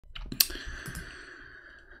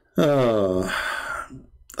Oh,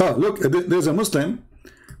 look, there's a Muslim.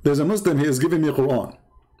 There's a Muslim. He is giving me Quran.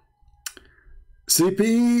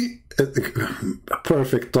 CP,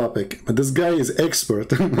 perfect topic. But this guy is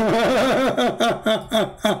expert. Unbelievable.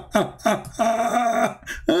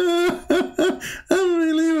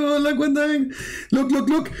 Look what thing.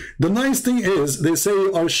 Look. The nice thing is they say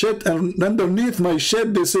you are shit, and underneath my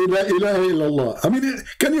shit they say La ilaha illallah. I mean,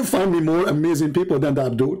 can you find me more amazing people than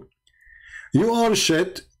that dude? You are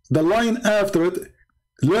shit. The line after it,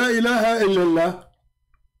 La ilaha illallah.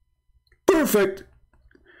 Perfect.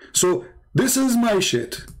 So this is my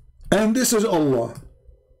shit, and this is Allah.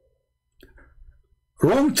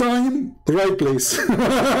 Wrong time, right place.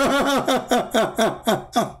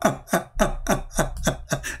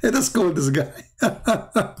 It is called this guy.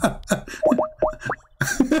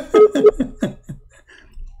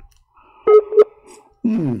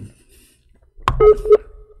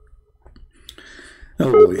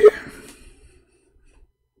 Oh boy.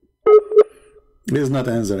 He's not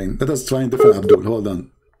answering. Let us try a different Abdul. Hold on.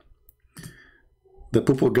 The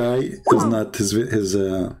poo guy is not his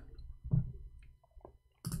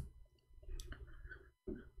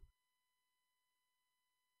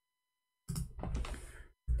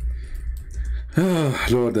oh,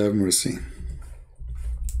 Lord have mercy.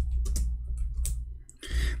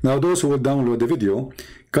 Now those who will download the video,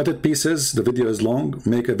 cut it pieces. The video is long.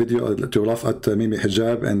 Make a video to laugh at maybe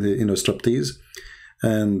hijab and striptease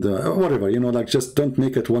and whatever, like just don't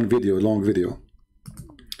make it one video, long video.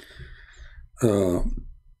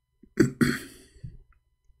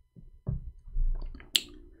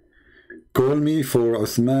 Call me for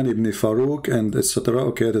Uthman ibn Farouk and etc.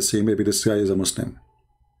 Okay, let's see, maybe this guy is a Muslim.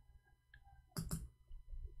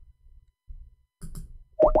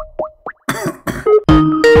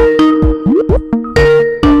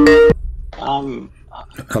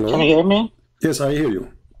 Hello? Can you hear me? Yes, I hear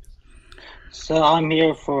you. So I'm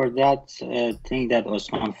here for that thing that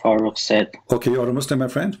Osman Farouk said. Okay, you're a Muslim, my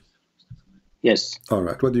friend? Yes. All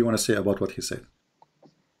right. What do you want to say about what he said?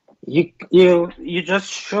 You just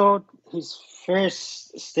showed his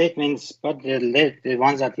first statements, but the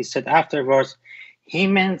ones that he said afterwards, he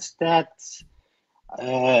meant that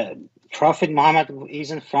Prophet Muhammad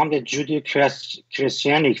isn't from the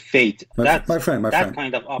Judeo-Christianic faith. My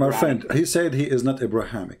friend, he said he is not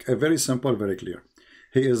Abrahamic. Very simple, very clear.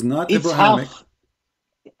 He is not Abrahamic.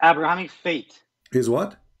 Abrahamic faith. Is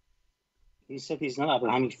what? He said he's not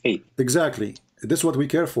Abrahamic faith. Exactly. This is what we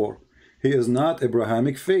care for. He is not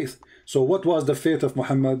Abrahamic faith. So what was the faith of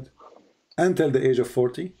Muhammad until the age of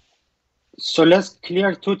 40? So let's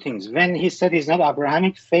clear two things. When he said he's not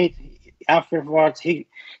Abrahamic faith, afterwards he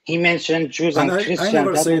mentioned Jews and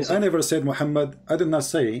Christians. I never said Muhammad. I did not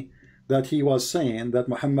say that he was saying that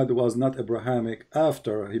Muhammad was not Abrahamic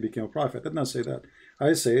after he became a prophet. I did not say that.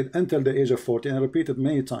 I said until the age of 40, and I repeated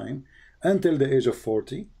many times, until the age of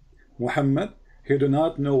 40, Muhammad, he do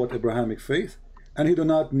not know what Abrahamic faith, and he do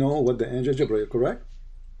not know what the angel Jibreel, correct?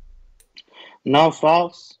 No,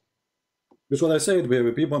 false. That's what I said. We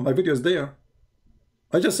have people, my video is there.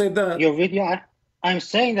 I just said that. Your video, I'm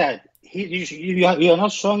saying that. You are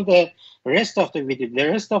not showing the rest of the video. The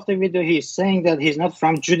rest of the video, he's saying that he's not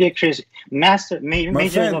from Judeo-Christian. My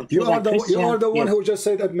friend, you are the one who just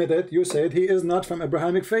said, admitted, you said he is not from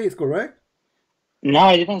Abrahamic faith, correct? No,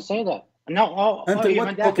 I didn't say that. No,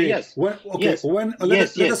 okay, yes.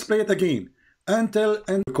 Let us play it again. Until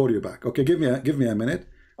and call you back. Okay, give me a minute.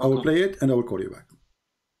 I will play it and I will call you back.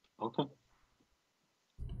 Okay.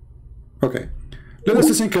 Okay. Let us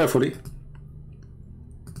listen carefully.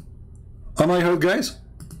 Am I heard, guys?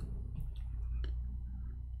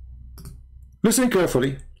 Listen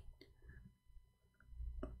carefully.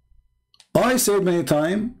 I said many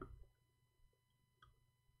times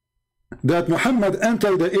that Muhammad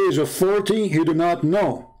until the age of 40, he did not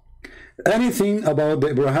know anything about the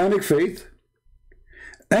Abrahamic faith,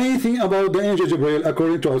 anything about the angel Jibreel,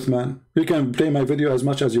 according to Uthman. You can play my video as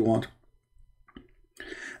much as you want.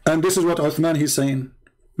 And this is what Uthman he's saying.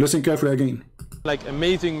 Listen carefully again. Like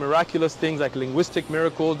amazing, miraculous things like linguistic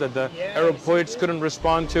miracles that the Arab poets couldn't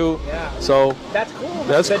respond to. Yeah. So that's cool.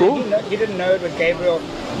 That's cool. He didn't know it was Gabriel.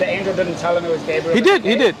 The angel didn't tell him it was Gabriel.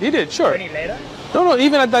 He did, sure. Any later? No,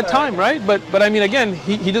 even at that time, right? But I mean, again,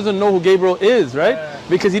 he doesn't know who Gabriel is, right?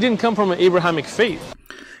 Because he didn't come from an Abrahamic faith.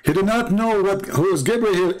 He did not know who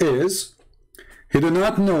Gabriel is. He did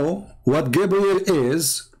not know what Gabriel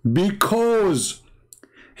is because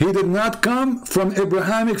he did not come from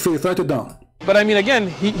Abrahamic faith. Write it down. But I mean, again,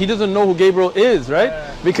 he doesn't know who Gabriel is, right?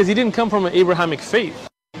 Because he didn't come from an Abrahamic faith.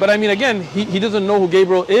 But I mean, again, he doesn't know who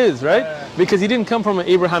Gabriel is, right? Because he didn't come from an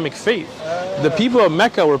Abrahamic faith. The people of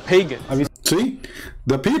Mecca were pagan. See,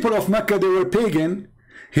 the people of Mecca, they were pagan.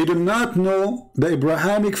 He did not know the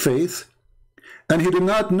Abrahamic faith, and he did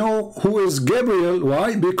not know who is Gabriel.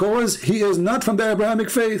 Why? Because he is not from the Abrahamic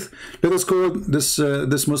faith. Let us call this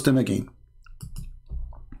this Muslim again.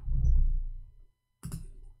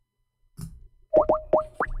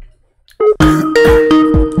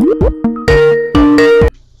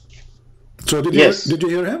 So did you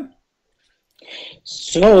hear him?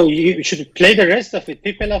 So you should play the rest of it.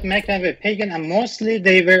 People of Mecca were pagan, and mostly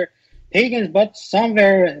they were pagans, but some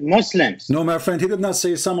were Muslims. No, my friend, he did not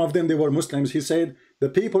say some of them they were Muslims. He said the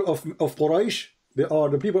people of Quraysh, they are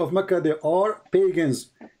the people of Mecca, they are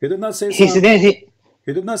pagans. He did not say some.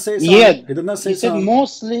 He did not say some. Yeah, he did not say he said some.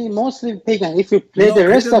 mostly pagan. If you play the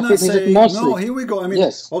rest of it, he said mostly. No, here we go. I mean,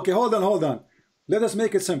 yes. Okay, hold on. Let us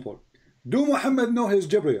make it simple. Do Muhammad know his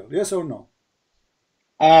Jibreel? Yes or no?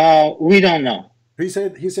 We don't know. He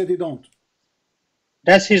said he don't.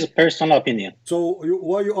 That's his personal opinion. So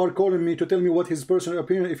why you are calling me to tell me what his personal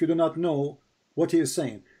opinion if you do not know what he is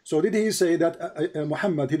saying? So did he say that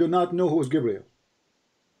Muhammad, he do not know who is Gabriel?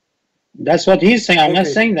 That's what he's saying. I'm not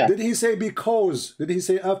saying that. Did he say because? Did he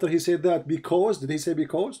say after he said that because? Did he say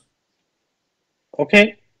because?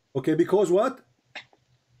 Okay. Okay, because what?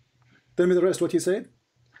 Tell me the rest what he said.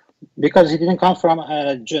 Because he didn't come from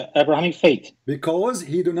Abrahamic faith. Because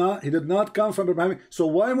he did not come from Abrahamic. So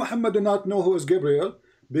why Muhammad do not know who is Gabriel?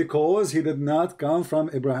 Because he did not come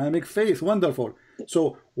from Abrahamic faith. Wonderful.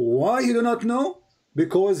 So why he do not know?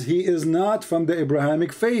 Because he is not from the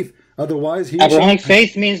Abrahamic faith. Otherwise, he Abrahamic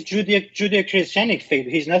faith means Judeo-Christianic faith.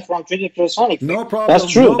 He's not from Judeo-Christianic faith. No problem.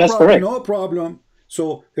 That's true. That's correct. No problem.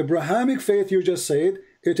 So Abrahamic faith, you just said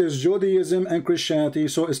it is Judaism and Christianity.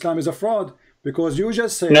 So Islam is a fraud. Because you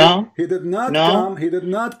just said he did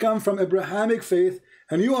not come from Abrahamic faith,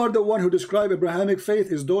 and you are the one who describe Abrahamic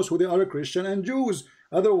faith is those who they are Christian and Jews.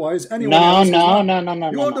 Otherwise, anyone else no.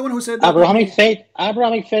 You are the one who said that.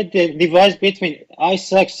 Abrahamic faith divides between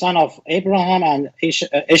Isaac, son of Abraham, and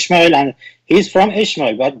Ishmael, and he's from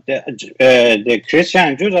Ishmael, but the Christian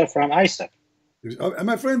and Jews are from Isaac.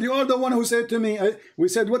 My friend, you are the one who said to me, we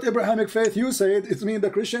said what Abrahamic faith you said, it means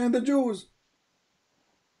the Christian and the Jews.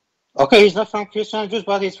 Okay, he's not from Christian and Jews,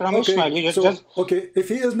 but he's from Ishmael. Okay, if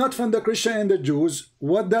he is not from the Christian and the Jews,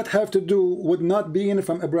 what that have to do with not being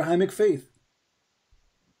from Abrahamic faith?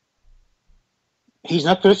 He's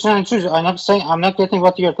not Christian and Jews. I'm not getting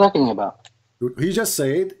what you're talking about. He just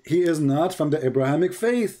said he is not from the Abrahamic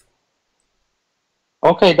faith.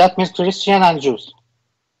 Okay, that means Christian and Jews.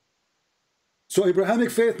 So Abrahamic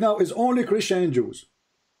faith now is only Christian and Jews.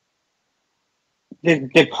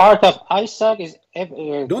 The part of Isaac is.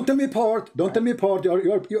 Don't tell me part. Don't tell me part.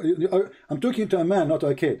 I'm talking to a man, not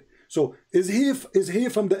a kid. So is he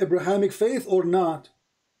from the Abrahamic faith or not?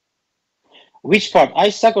 Which part,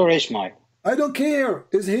 Isaac or Ishmael? I don't care.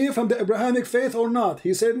 Is he from the Abrahamic faith or not?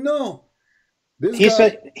 He said no.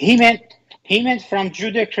 He meant from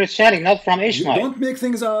Judeo-Christianity, not from Ishmael. Don't make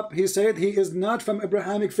things up. He said he is not from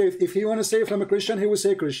Abrahamic faith. If he want to say from a Christian, he will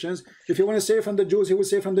say Christians. If he want to say from the Jews, he will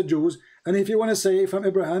say from the Jews. And if he want to say from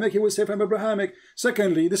Abrahamic, he will say from Abrahamic.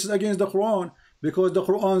 Secondly, this is against the Quran, because the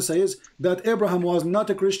Quran says that Abraham was not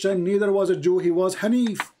a Christian, neither was a Jew. He was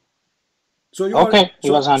Hanif. So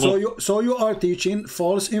you are teaching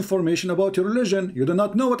false information about your religion. You do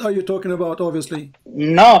not know what are you talking about, obviously.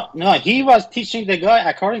 No, he was teaching the guy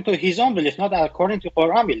according to his own belief, not according to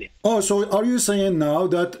Quran belief. Oh, so are you saying now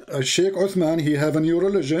that Sheikh Uthman, he have a new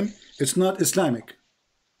religion? It's not Islamic.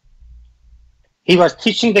 He was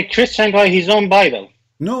teaching the Christian guy his own Bible.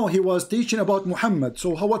 No, he was teaching about Muhammad. So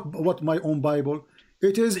what my own Bible?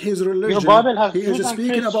 It is his religion. Your Bible has he is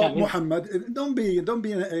speaking Christian. about Muhammad. Don't be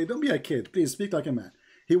a kid. Please speak like a man.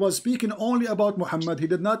 He was speaking only about Muhammad. He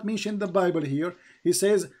did not mention the Bible here. He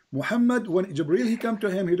says Muhammad, when Jibreel he come to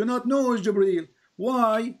him, he do not know who is Jibreel.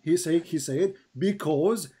 Why? He said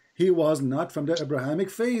because he was not from the Abrahamic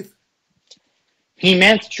faith. He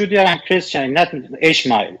meant Judeo and Christian, not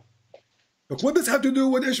Ishmael. Look, what does have to do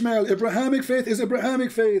with Ishmael? Abrahamic faith is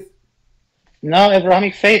Abrahamic faith. No,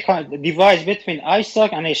 Abrahamic faith divides between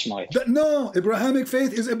Isaac and Ishmael. No, Abrahamic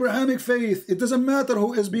faith is Abrahamic faith. It doesn't matter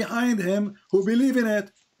who is behind him, who believe in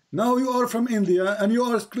it. Now you are from India and you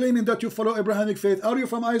are claiming that you follow Abrahamic faith. Are you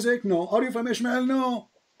from Isaac? No. Are you from Ishmael? No.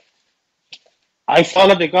 I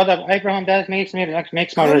follow the God of Abraham. That makes my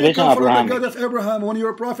religion Abrahamic. The God of Abraham when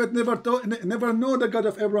your prophet never know the God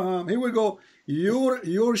of Abraham. Here we go.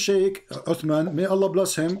 Your Sheikh Uthman, may Allah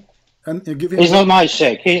bless him. And give him. He's not my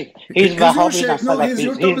sheikh. He's Wahhabi. No, he's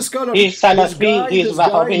your top scholar. He's Salafi. He's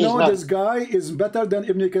Wahhabi. This guy is better than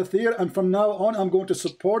Ibn Kathir, and from now on, I'm going to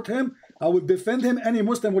support him. I will defend him. Any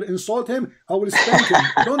Muslim will insult him, I will spank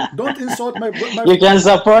him. Don't insult my You can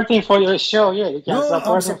support him for your show. Yeah, you can No,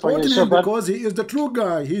 I'm support him for your supporting show. him But because he is the true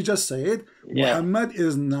guy. He just said Yeah. Muhammad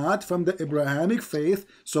is not from the Abrahamic faith,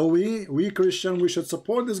 so we Christian, we should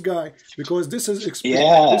support this guy because this is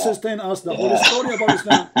Yeah. this is telling us the whole story about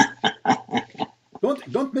Islam.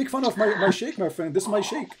 Don't make fun of my sheikh, my friend. This is my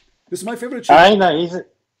sheikh. This is my favorite sheikh. I know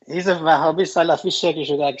he's a Wahhabi Salafi sheikh. You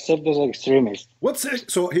should accept those extremists.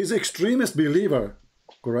 So he's extremist believer,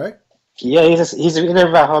 correct? Yeah, he's either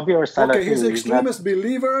Wahhabi or Salafi. Okay, he's not- extremist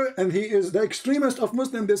believer, and he is the extremist of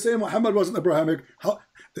Muslim. They say Muhammad wasn't Abrahamic.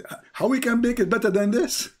 How we can make it better than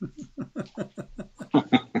this?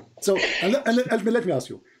 So let me ask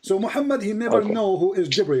you. So Muhammad, he never Okay. know who is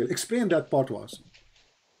Jibreel. Explain that part to us.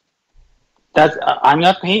 That I'm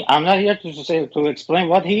not here to explain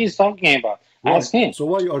what he is talking about. Ask him. So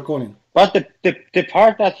why you are calling? But the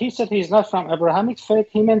part that he said he's not from Abrahamic faith,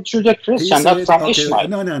 he meant Judeo-Christian, not from Ishmael.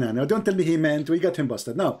 No. Don't tell me he meant. We got him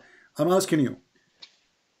busted. Now, I'm asking you.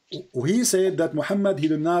 He said that Muhammad, he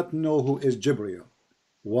did not know who is Jibreel.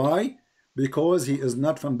 Why? Because he is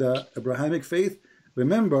not from the Abrahamic faith.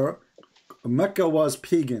 Remember, Mecca was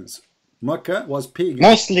pagans. Mecca was pagan.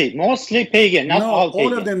 Mostly pagan, not all pagan.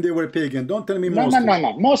 All of them, they were pagan. Don't tell me No, mostly.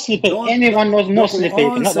 no. Mostly pagan. Don't- Anyone knows mostly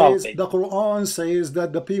pagan, not all pagan. The Quran says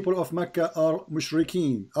that the people of Mecca are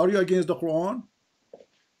mushrikeen. Are you against the Quran?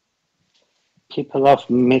 People of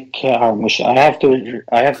Mecca are I have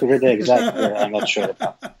to read the exact word. I'm not sure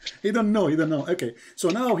about. He don't know. Okay. So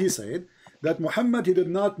now he said that Muhammad, he did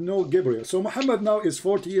not know Gabriel. So Muhammad now is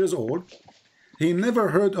 40 years old. He never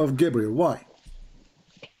heard of Gabriel. Why?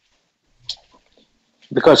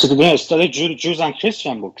 Because he didn't study Jews and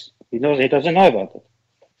Christian books. He doesn't know about it.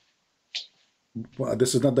 Well,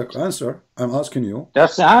 this is not the answer. I'm asking you.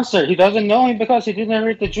 That's the answer. He doesn't know him because he didn't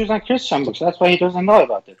read the Jews and Christian books. That's why he doesn't know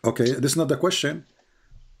about it. Okay, this is not the question.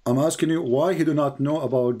 I'm asking you why he do not know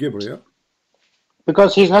about Gabriel.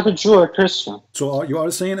 Because he's not a Jew or Christian. So you are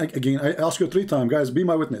saying, again, I asked you 3 times, guys, be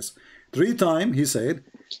my witness. 3 times he said,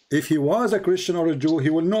 if he was a Christian or a Jew, he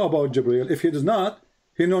will know about Gabriel. If he does not,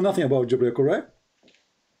 he know nothing about Gabriel, correct?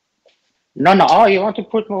 No. Oh, you want to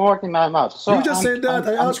put more words in my mouth. So You just said that.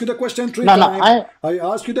 I asked you the question 3 No, times. I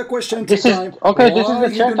asked you the question 3 This is times. okay. This is Why the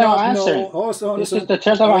he third do time not I'm answering. know- Oh, so This listen. is the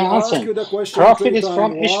third time I I'm asked answering. you the question Prophet 3 is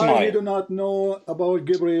from times. Why he Ishmael. do not know about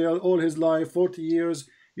Gabriel all his life, 40 years?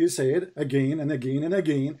 You said again and again and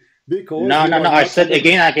again. Because No. you are I not said from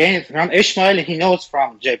the- again. From Ishmael, he knows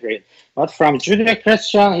from Jibril. But from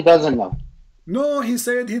Judeo-Christian, he doesn't know. No, he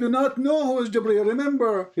said he did not know who is Jibreel.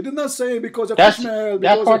 Remember, he did not say because of Ishmael.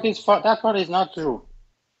 That Because part is not true.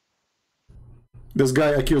 this guy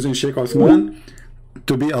accusing Sheikh Uthman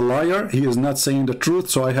to be a liar. He is not saying the truth,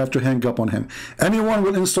 so I have to hang up on him. Anyone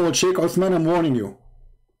will insult Sheikh Uthman, I'm warning you.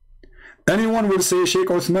 Anyone will say Sheikh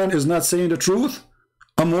Uthman is not saying the truth,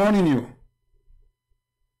 I'm warning you.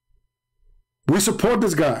 We support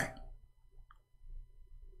this guy.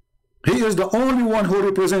 He is the only one who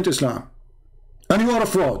represents Islam. And you are a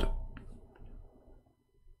fraud.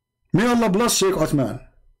 May Allah bless Sheikh Uthman.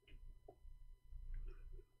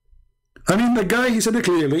 I mean, the guy, he said it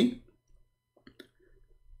clearly.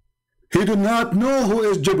 He did not know who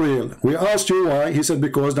is Jibreel. We asked you why. He said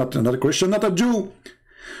because not a Christian, not a Jew.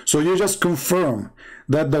 So you just confirm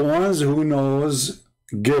that the ones who knows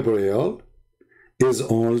Gabriel is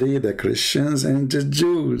only the Christians and the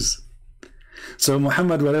Jews. So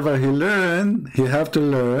Muhammad, whatever he learned, he have to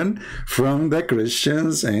learn from the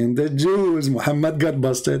Christians and the Jews. Muhammad got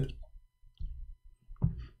busted.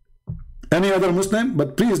 Any other Muslim?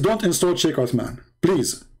 But please don't insult Sheikh Uthman.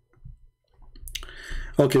 Please.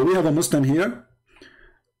 Okay, we have a Muslim here.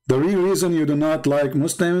 The real reason you do not like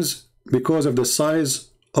Muslims because of the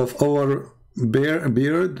size of our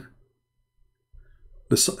beard.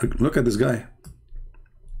 Look at this guy.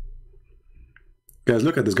 Guys,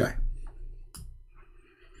 look at this guy.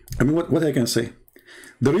 I mean, what I can say.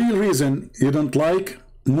 The real reason you don't like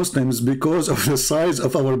Muslims because of the size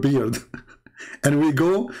of our beard. And we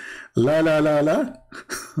go, la la la la.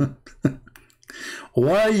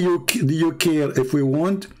 Why do you care if we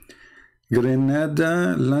want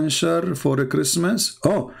Grenada launcher for a Christmas?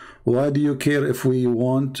 Oh, why do you care if we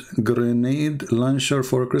want grenade launcher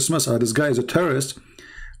for Christmas? This guy is a terrorist.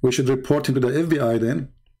 We should report him to the FBI then.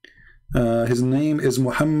 His name is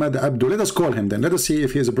Muhammad Abdul. Let us call him then. Let us see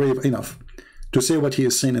if he is brave enough to say what he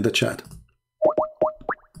is saying in the chat.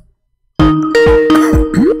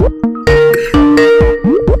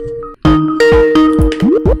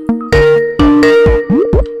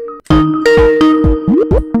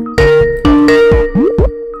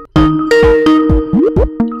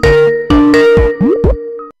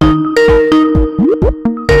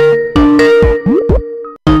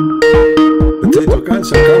 to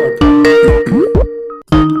cancel, coward.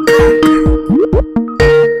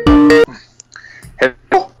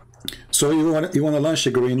 So you want to launch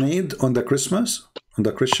a grenade on the Christmas, on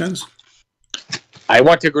the Christians? I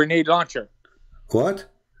want a grenade launcher. What?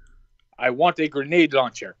 I want a grenade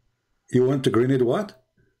launcher. You want a grenade what?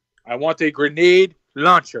 I want a grenade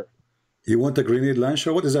launcher. You want a grenade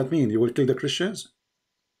launcher? What does that mean? You will kill the Christians?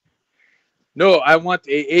 No, I want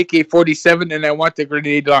a AK-47 and I want a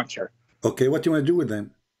grenade launcher. Okay, what do you want to do with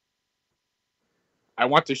them? I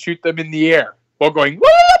want to shoot them in the air while going,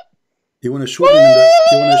 whoop! You want to shoot them in the,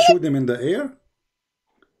 you want to shoot them in the air?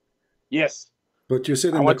 Yes. But you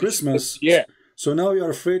said in the Christmas. Yeah. So now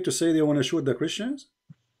you're afraid to say they want to shoot the Christians?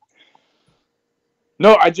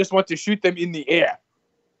 No, I just want to shoot them in the air.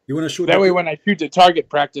 You want to shoot that way when I shoot the target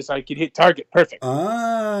practice, I can hit target perfect.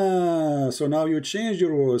 Ah, so now you changed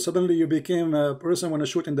your rules. Suddenly you became a person who want to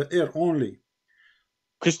shoot in the air only.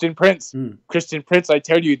 Christian Prince, Christian Prince, I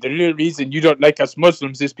tell you, the real reason you don't like us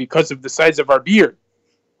Muslims is because of the size of our beard.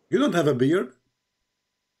 You don't have a beard?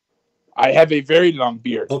 I have a very long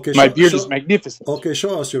beard. Okay, my beard is magnificent. Okay,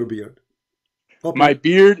 show us your beard. My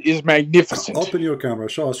beard is magnificent. Open your camera.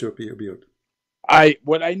 Show us your beard.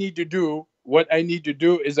 What I need to do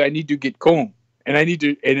is I need to get comb, and I need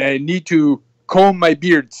to comb my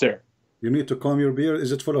beard, sir. You need to comb your beard.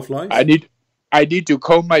 Is it full of lice? I need to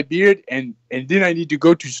comb my beard, and then I need to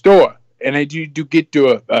go to store, and I need to get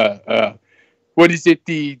to what is it,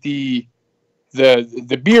 the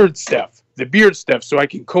beard stuff, so I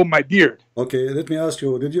can comb my beard. Okay, let me ask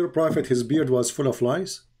you, did your prophet, his beard was full of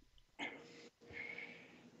lice?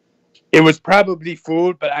 It was probably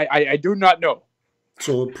full, but I do not know.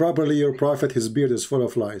 So probably your prophet, his beard is full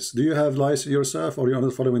of lice. Do you have lice yourself, or you're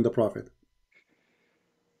not following the prophet?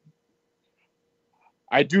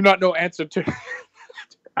 I do not know answer to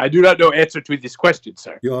I do not know answer to this question,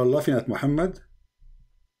 sir. You are laughing at Muhammad?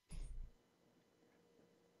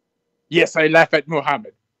 Yes, I laugh at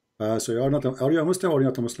Muhammad. So you are not are you a Muslim or you're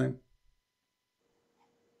not a Muslim?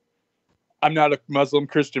 I'm not a Muslim,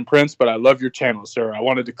 Christian Prince, but I love your channel, sir. I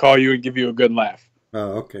wanted to call you and give you a good laugh.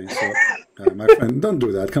 Okay, so my friend, don't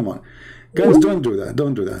do that. Come on, guys, don't do that.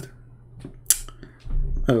 Don't do that.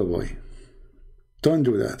 Oh boy, don't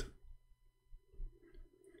do that.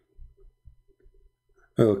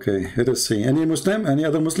 Okay, let us see. Any Muslim? Any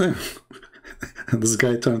other Muslim? This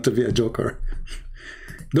guy turned to be a joker.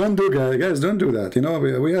 Don't do, guys. Don't do that. You know,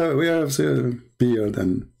 we have a beard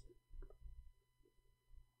and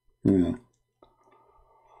you know.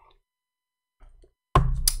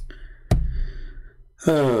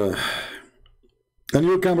 And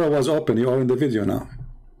your camera was open. You are in the video now.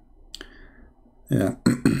 Yeah.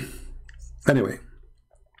 Anyway,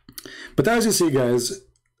 but as you see, guys,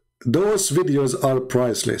 those videos are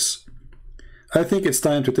priceless. I think it's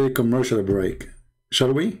time to take a commercial break.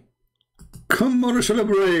 Shall we? Commercial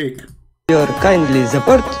break. Your kindly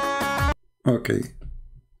support. Okay.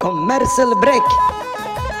 Commercial break.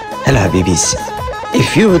 Hello, Habibis.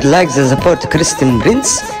 If you would like to support Christian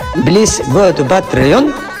Prince, please go to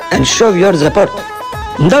Patreon and show your support.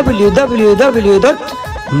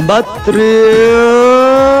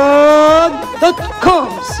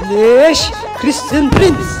 www.patreon.com/Christian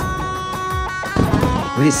Prince.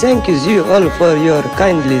 We thank you all for your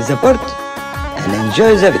kindly support and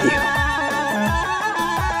enjoy the video.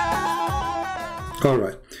 All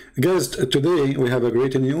right, guys, today we have a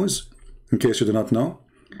great news, in case you do not know.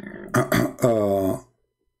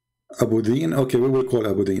 Abu Din, okay, we will call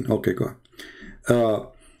Abu Din. Okay, go.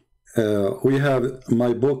 We have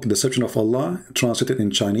my book, Deception of Allah, translated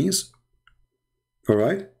in Chinese. All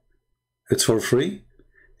right, it's for free.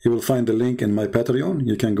 You will find the link in my Patreon.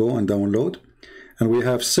 You can go and download. And we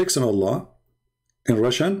have Six in Allah in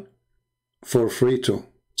Russian for free too.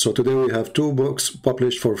 So today we have 2 books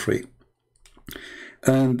published for free.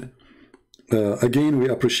 And again, we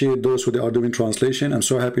appreciate those who are doing translation. I'm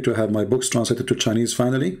so happy to have my books translated to Chinese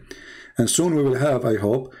finally. And soon we will have, I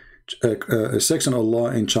hope, Six in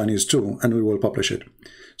Allah in Chinese too, and we will publish it.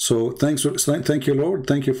 So thank you, Lord.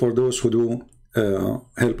 Thank you for those who do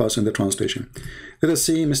help us in the translation. Let us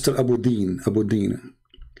see Mr. Abu Din. Abu Din.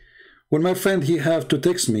 Well, my friend, he have to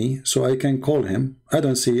text me so I can call him. I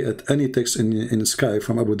don't see any text in Skype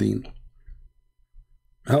from Abu Din.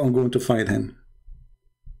 How I'm going to find him?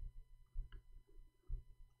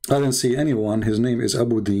 I don't see anyone. His name is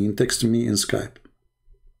Abu Din. Text me in Skype.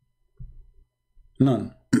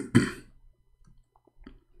 None.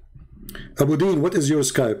 Abu Din, what is your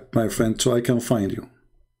Skype, my friend, so I can find you?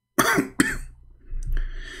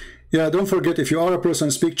 Yeah, don't forget, if you are a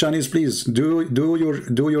person speak Chinese, please do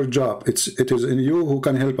your job. It is in you who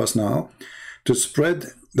can help us now to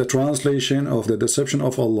spread the translation of the deception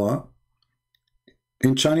of Allah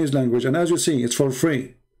in Chinese language. And as you see, it's for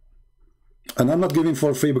free. And I'm not giving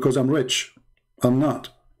for free because I'm rich. I'm not.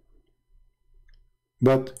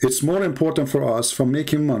 But it's more important for us from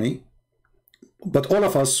making money. But all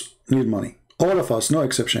of us need money. All of us, no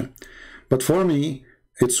exception. But for me,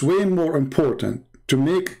 it's way more important to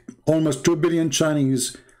make almost 2 billion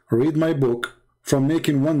Chinese read my book from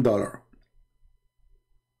making $1.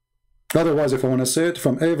 Otherwise, if I want to say it,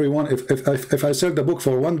 from everyone, if I sell the book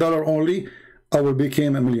for $1 only, I will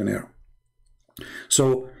become a millionaire.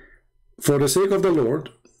 So, for the sake of the Lord,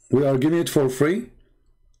 we are giving it for free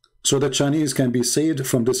so that Chinese can be saved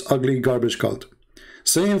from this ugly garbage cult.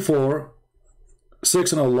 Same for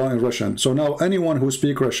Sex and Allah in Russian. So now anyone who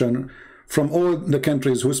speaks Russian from all the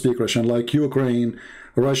countries who speak Russian, like Ukraine,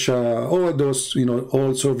 Russia, all those, you know,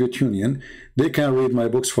 all Soviet Union, they can read my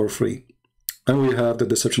books for free. And we have the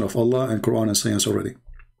deception of Allah and Quran and science already.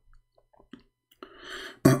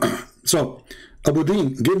 So, Abu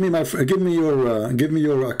Din, give me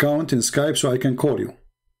your account in Skype so I can call you.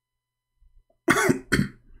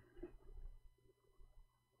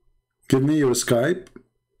 Give me your Skype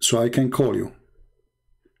so I can call you.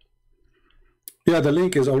 Yeah, the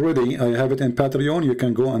link is already, I have it in Patreon. You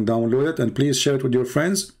can go and download it, and please share it with your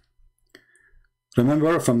friends.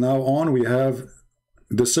 Remember, from now on, we have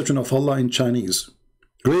Deception of Allah in Chinese.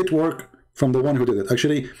 Great work from the one who did it.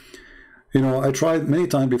 Actually, you know, I tried many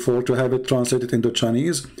times before to have it translated into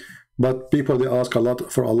Chinese, but people, they ask a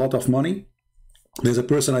lot for a lot of money. There's a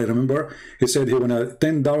person I remember, he said he wanted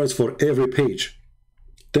 $10 for every page.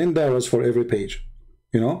 $10 for every page,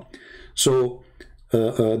 you know. So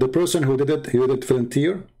the person who did it, he did it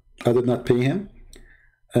volunteer. I did not pay him,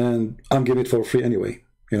 and I'm giving it for free anyway,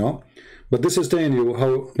 you know. But this is telling you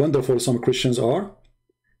how wonderful some Christians are.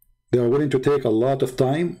 They are willing to take a lot of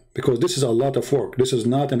time, because this is a lot of work. This is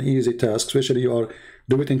not an easy task, especially you are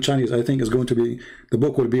do it in Chinese. I think it's going to be, the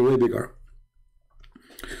book will be way bigger.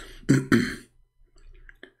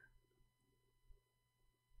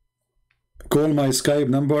 Call my Skype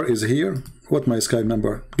number is here. What my Skype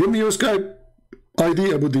number? Give me your Skype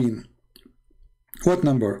ID, Abu Din. What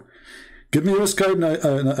number? Give me your Skype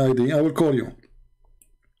ID. I will call you.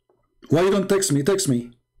 Why you don't text me? Text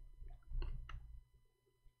me.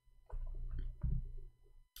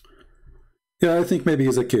 Yeah, I think maybe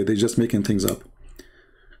he's a kid. He's just making things up.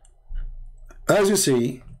 As you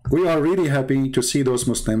see, we are really happy to see those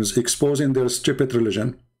Muslims exposing their stupid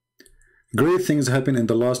religion. Great things happen in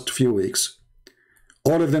the last few weeks.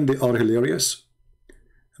 All of them, they are hilarious.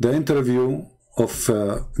 The interview of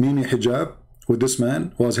Mimi Hijab with this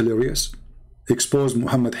man was hilarious. Exposed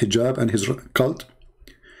Muhammad Hijab and his cult.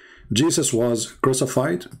 Jesus was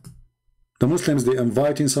crucified. The Muslims, they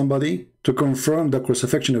inviting somebody to confirm the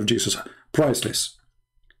crucifixion of Jesus. Priceless.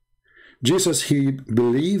 Jesus, he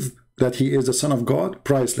believed that he is the Son of God.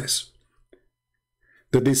 Priceless.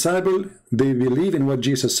 The disciple, they believe in what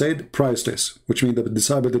Jesus said. Priceless. Which means the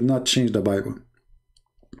disciple did not change the Bible.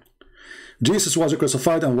 Jesus was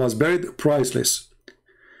crucified and was buried. Priceless.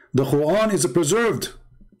 The Quran is preserved,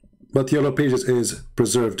 but Yellow Pages is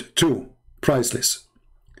preserved too. Priceless.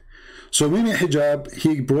 So Mimi Hijab,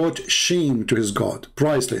 he brought shame to his God.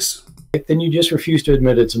 Priceless. Then you just refuse to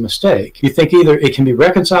admit it's a mistake. You think either it can be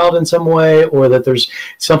reconciled in some way, or that there's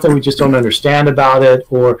something we just don't understand about it,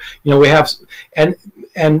 or, you know, we have, and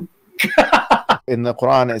in the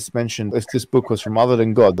Quran it's mentioned, if this book was from other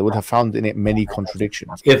than God, they would have found in it many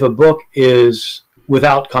contradictions. If a book is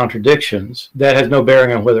without contradictions, that has no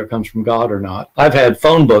bearing on whether it comes from God or not. I've had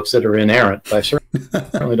phone books that are inerrant, but I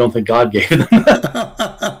certainly don't think God gave them.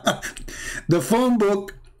 The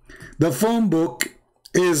phone book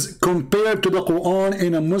is compared to the Quran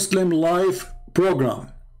in a Muslim life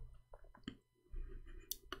program.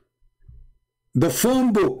 The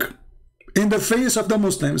phone book, in the face of the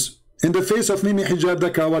Muslims, in the face of Mimi Hijab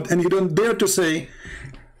the Kawat, and you don't dare to say,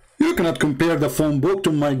 you cannot compare the phone book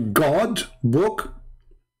to my God book.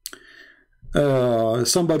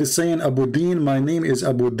 Somebody saying Abu Din, my name is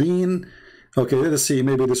Abu Din. Okay, let's see,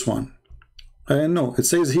 maybe this one. No, it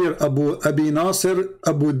says here Abi Nasir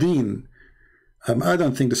Abu Din. I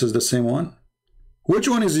don't think this is the same one. Which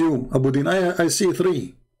one is you, Abu Din? I see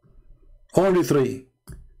 3. Only 3.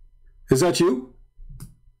 Is that you?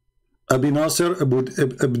 Abi Nasir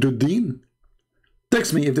Abduddin?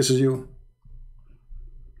 Text me if this is you.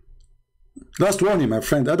 Last warning, my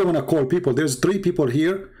friend. I don't want to call people. There's 3 people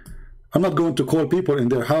here. I'm not going to call people in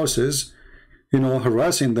their houses, you know,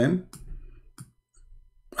 harassing them.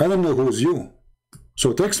 I don't know who's you.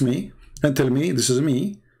 So text me and tell me this is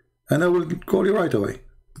me, and I will call you right away.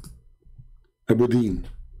 Abu Din.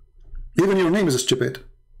 Even your name is stupid.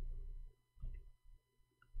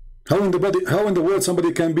 How in the world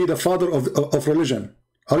somebody can be the father of religion?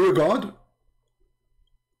 Are you God?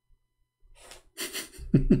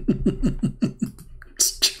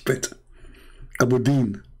 Stupid. Abu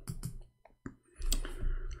Din.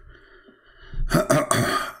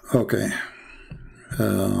 Okay.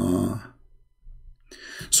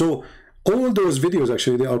 So all those videos,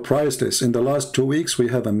 actually, they are priceless. In the last 2 weeks, we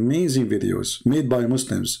have amazing videos made by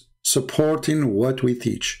Muslims supporting what we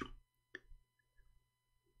teach.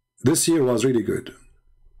 This year was really good.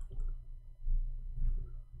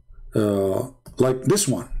 Like this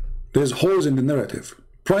one. There's holes in the narrative.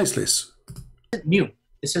 Priceless. New.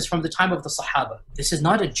 This is from the time of the Sahaba. This is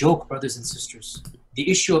not a joke, brothers and sisters. The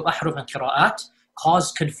issue of ahruf and qira'at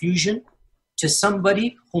caused confusion to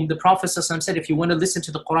somebody whom the Prophet ﷺ said, if you want to listen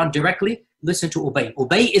to the Quran directly, listen to Ubay.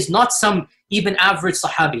 Ubay is not some even average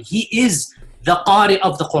Sahabi. He is the Qari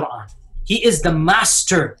of the Quran. He is the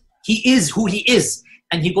master. He is who he is.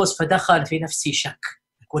 And he goes, فَدَخَلْ فِي نَفْسِي شَكْ.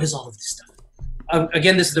 What is all of this stuff?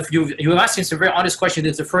 Again, this is you're asking some very honest question.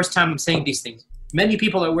 It's the first time I'm saying these things. Many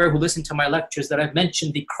people are aware who listen to my lectures that I've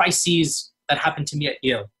mentioned the crises that happened to me at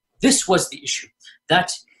Yale. This was the issue.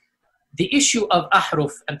 That the issue of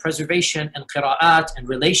ahruf and preservation and qira'at and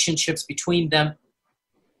relationships between them,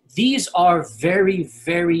 these are very,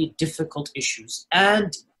 very difficult issues.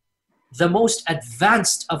 And the most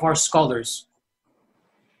advanced of our scholars,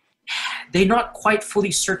 they're not quite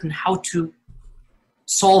fully certain how to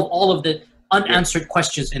solve all of the unanswered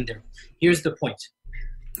questions in there. Here's the point.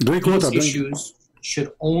 These issues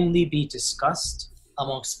should only be discussed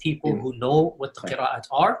amongst people who know what the qira'at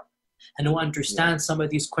are and who understand some of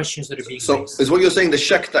these questions that are being raised. So is what you're saying the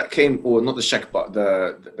shak that came, or not the shak, but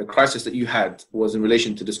the crisis that you had was in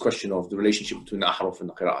relation to this question of the relationship between the ahruf and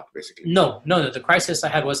the qira'at, basically? No. The crisis I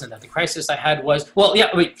had wasn't that. The crisis I had was, well, yeah,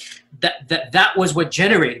 wait, that was what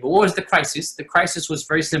generated. But what was the crisis? The crisis was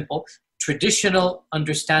very simple. Traditional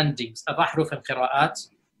understandings of ahruf and qira'at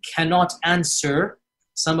cannot answer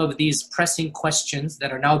some of these pressing questions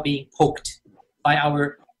that are now being poked by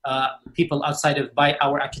our people outside of, by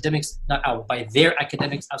our academics, by their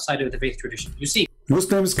academics outside of the faith tradition. You see,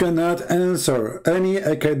 Muslims cannot answer any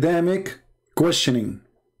academic questioning.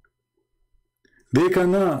 They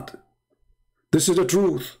cannot. This is the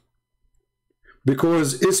truth.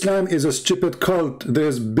 Because Islam is a stupid cult.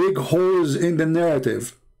 There's big holes in the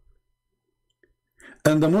narrative.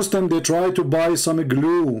 And the Muslim, they try to buy some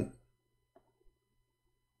glue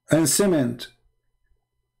and cement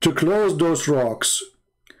to close those rocks.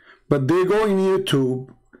 But they go in YouTube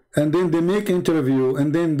and then they make interview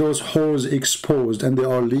and then those holes exposed and they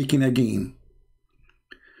are leaking again.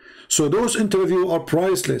 So those interviews are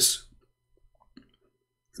priceless.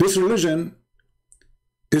 This religion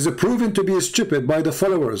is proven to be stupid by the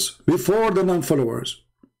followers before the non-followers.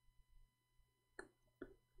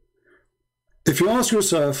 If you ask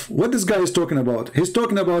yourself what this guy is talking about, he's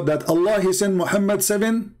talking about that Allah, he sent Muhammad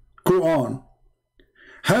 7 Quran.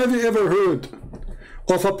 Have you ever heard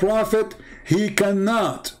of a prophet? He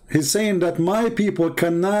cannot. He's saying that my people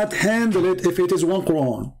cannot handle it if it is one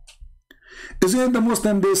Quran. Isn't it the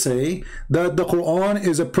Muslim, they say that the Quran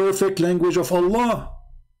is a perfect language of Allah?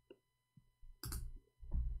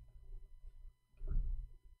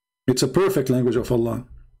 It's a perfect language of Allah.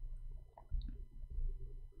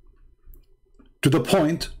 To the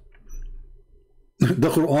point, the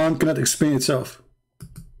Quran cannot explain itself.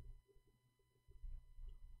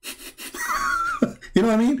 You know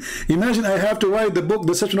what I mean? Imagine I have to write the book,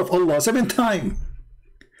 The Section of Allah, 7 times.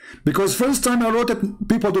 Because first time I wrote it,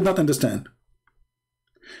 people did not understand.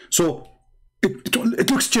 So it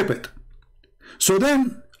looks stupid. So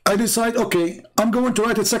then I decide, okay, I'm going to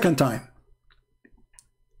write it second time.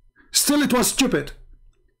 Still it was stupid.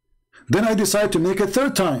 Then I decide to make it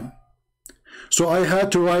third time. So I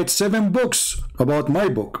had to write 7 books about my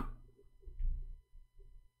book.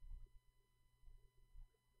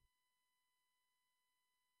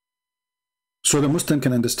 So the Muslim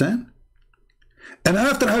can understand. And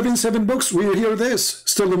after having 7 books, we hear this.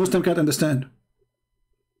 Still the Muslim can't understand.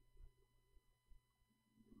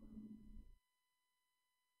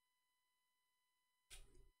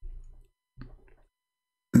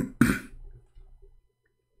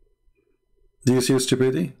 Do you see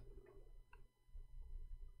stupidity?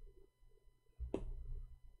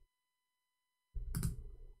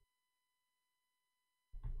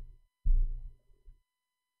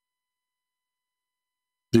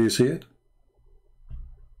 Do you see it?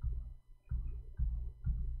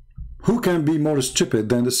 Who can be more stupid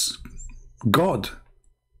than this God?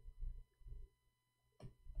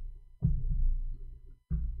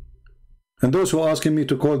 And those who are asking me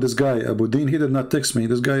to call this guy Abu Din, he did not text me.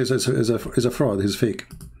 This guy is a fraud. He's fake.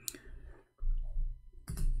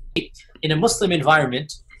 In a Muslim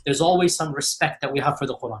environment, there's always some respect that we have for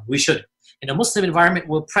the Quran. We should. In a Muslim environment,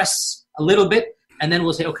 we'll press a little bit and then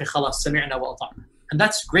we'll say, okay, khalas, sami'na wa ata'na. And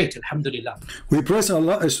that's great, alhamdulillah. We press a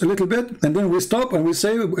little bit and then we stop and we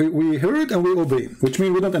say we hear it and we obey, which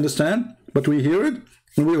means we don't understand, but we hear it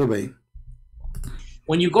and we obey.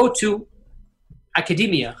 When you go to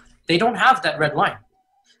academia, they don't have that red line.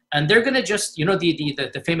 And they're going to just, you know,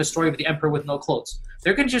 the famous story of the emperor with no clothes.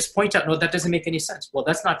 They're going to just point out, no, that doesn't make any sense. Well,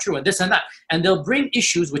 that's not true, and this and that. And they'll bring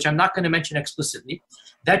issues, which I'm not going to mention explicitly,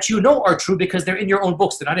 that you know are true because they're in your own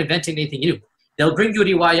books. They're not inventing anything new. They'll bring you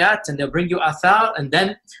riwayat, and they'll bring you athar, and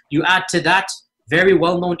then you add to that very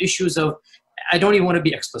well-known issues of, I don't even want to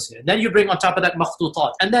be explicit. And then you bring on top of that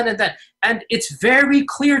makhtutat, and then. And it's very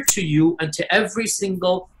clear to you and to every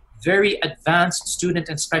single very advanced student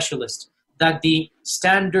and specialist that the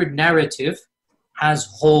standard narrative has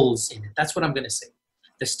holes in it. That's what I'm going to say.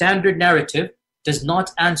 The standard narrative does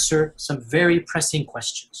not answer some very pressing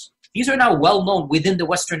questions. These are now well known within the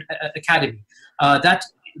Western Academy, that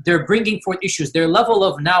they're bringing forth issues. Their level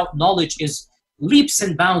of now knowledge is leaps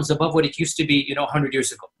and bounds above what it used to be, 100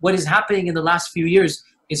 years ago. What is happening in the last few years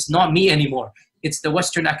is not me anymore. It's the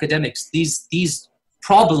Western academics. These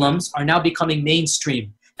problems are now becoming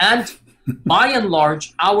mainstream. And by and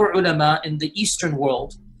large, our ulama in the Eastern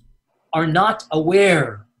world are not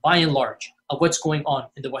aware, by and large, of what's going on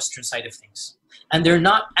in the Western side of things. And they're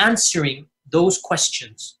not answering those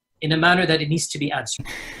questions in a manner that it needs to be answered.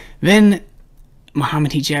 Then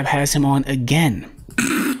Muhammad Hijab has him on again.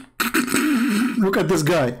 Look at this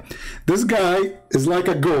guy. This guy is like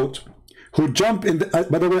a goat who jumped in the,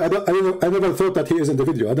 by the way, I never thought that he is in the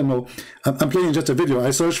video. I don't know. I'm playing just a video.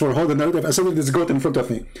 I searched for hold the narrative. I saw this goat in front of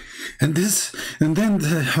me. And then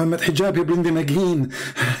Muhammad Hijab, he bring them again.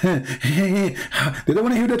 They don't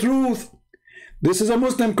want to hear the truth. This is a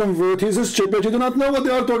Muslim convert. He's a stupid. You do not know what they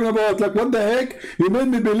are talking about. Like, what the heck? You made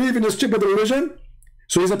me believe in a stupid religion?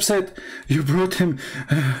 So he's upset. You brought him,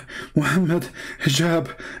 Muhammad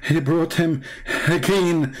Hijab. He brought him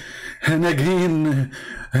again and again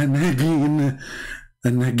and again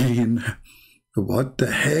and again. What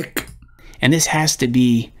the heck? And this has to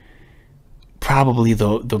be probably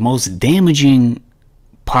the most damaging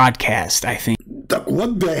podcast, I think.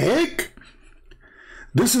 What the heck?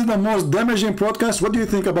 This is the most damaging podcast. What do you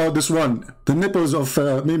think about this one? The nipples of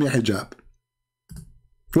Mimi Hijab.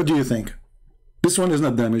 What do you think? This one is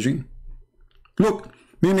not damaging. Look,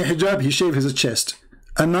 Mimi Hijab, he shaved his chest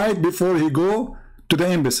a night before he go to the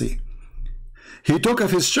embassy. He took off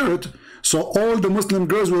his shirt so all the Muslim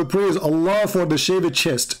girls will praise Allah for the shaved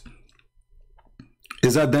chest.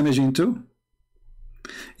 Is that damaging too?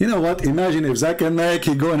 You know what? Imagine if Zakir Naik,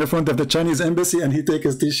 he go in the front of the Chinese embassy and he take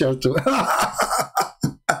his t-shirt too.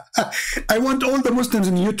 I want all the Muslims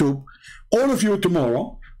in YouTube, all of you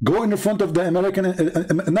tomorrow, go in the front of the American,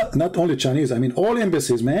 not only Chinese, I mean all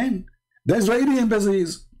embassies, man. The Israeli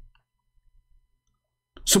embassies.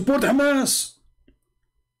 Support Hamas.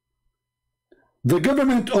 The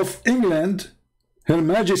government of England, Her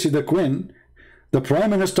Majesty the Queen, the Prime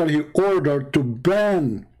Minister, he ordered to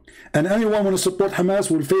ban, and anyone want to support Hamas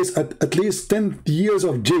will face at least 10 years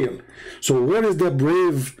of jail. So where is the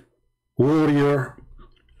brave warrior?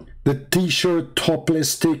 The t-shirt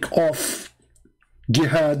topless take off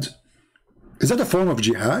jihad? Is that a form of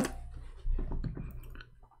jihad?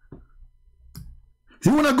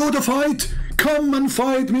 You want to go to fight? Come and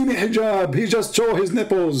fight Mimi Hijab. He just show his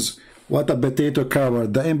nipples. What a potato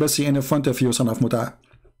coward. The embassy in front of you, son of Muta.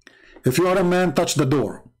 If you are a man, touch the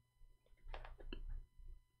door.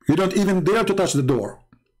 You don't even dare to touch the door.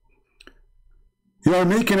 You are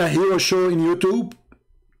making a hero show in YouTube,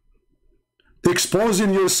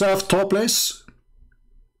 exposing yourself topless,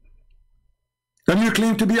 and you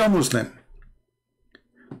claim to be a Muslim.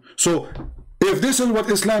 So if this is what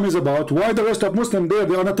Islam is about, why the rest of Muslims there,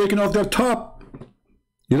 they are not taking off their top?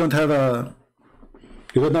 You don't have a,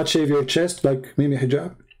 you would not shave your chest like Mimi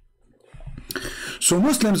Hijab? So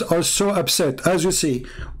Muslims are so upset. As you see,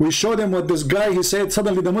 we show them what this guy, he said,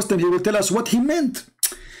 suddenly the Muslim, he will tell us what he meant.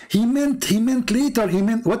 He meant later,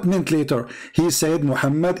 what meant later? He said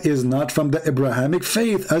Muhammad is not from the Abrahamic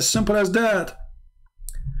faith, as simple as that.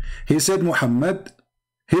 He said Muhammad,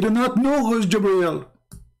 he did not know who is Jibreel.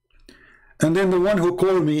 And then the one who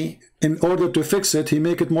called me, in order to fix it, he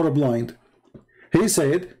make it more blind. He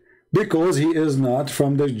said, because he is not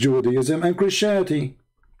from the Judaism and Christianity.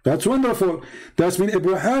 That's wonderful. That's mean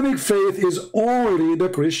Abrahamic faith is only the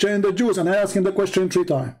Christian and the Jews. And I asked him the question 3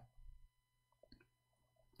 times.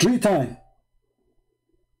 3 times.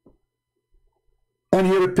 And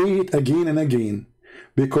he repeat again and again,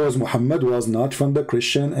 because Muhammad was not from the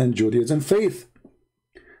Christian and Judaism faith.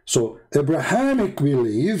 So Abrahamic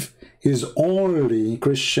belief is only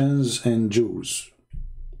Christians and Jews.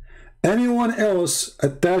 Anyone else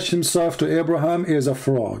attach himself to Abraham is a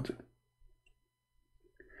fraud.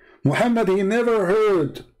 Muhammad, he never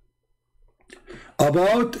heard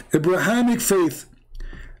about Abrahamic faith.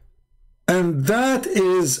 And that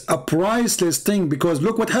is a priceless thing, because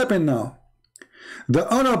look what happened now.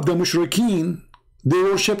 The Arab, the Mushrikeen, they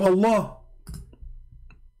worship Allah.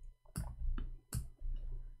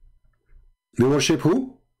 They worship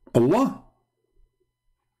who? Allah.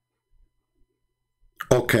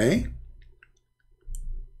 Okay.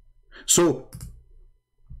 So,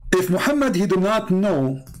 if Muhammad, he did not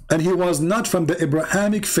know, and he was not from the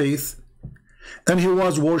Abrahamic faith, and he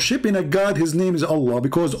was worshipping a God, his name is Allah,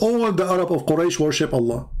 because all the Arab of Quraysh worship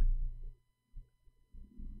Allah.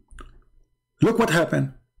 Look what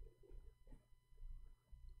happened.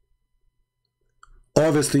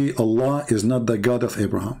 Obviously, Allah is not the God of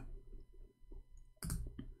Abraham.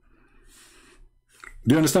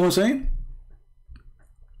 Do you understand what I'm saying?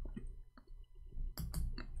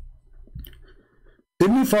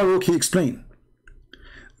 Ibn Farouk, he explained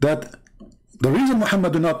that the reason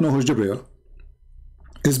Muhammad did not know who's Jibreel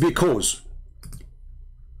is because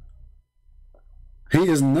he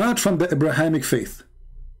is not from the Abrahamic faith.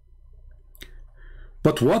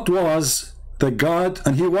 But what was the God?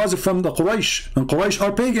 And he was from the Quraysh, and Quraysh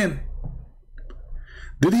are pagan.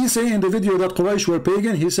 Did he say in the video that Quraysh were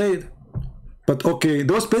pagan? He said, but okay,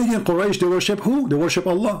 those pagan Quraysh, they worship who? They worship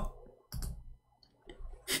Allah.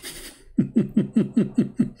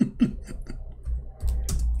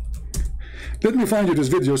 Let me find you this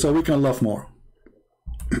video so we can laugh more.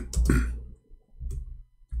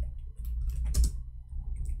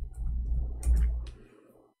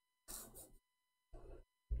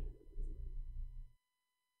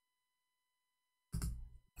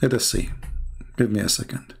 Let us see. Give me a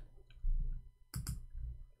second.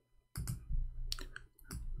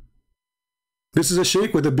 This is a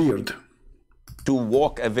sheikh with a beard. To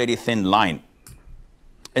walk a very thin line.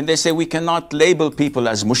 And they say we cannot label people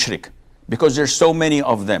as mushrik because there's so many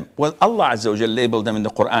of them. Well, Allah Azza wa Jalla labeled them in the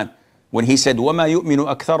Quran when he said, وَمَا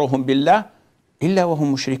يُؤْمِنُ أَكْثَرُهُمْ بِاللَّهِ إِلَّا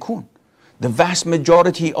وَهُمْ مُشْرِكُونَ. The vast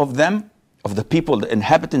majority of them, of the people, the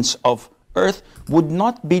inhabitants of earth, would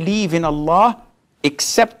not believe in Allah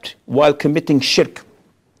except while committing shirk.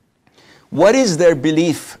 What is their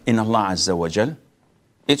belief in Allah Azza wa Jal?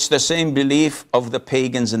 It's the same belief of the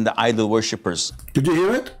pagans and the idol worshippers. Did you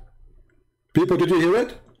hear it? People, did you hear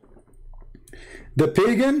it? The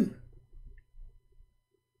pagan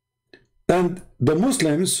and the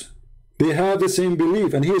Muslims, they have the same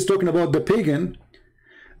belief. And he is talking about the pagan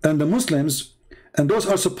and the Muslims, and those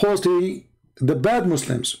are supposed to be the bad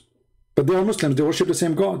Muslims. But they are Muslims, they worship the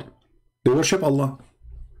same God. They worship Allah.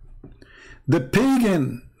 The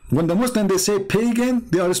pagan, when the Muslim, they say pagan,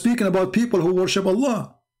 they are speaking about people who worship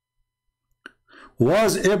Allah.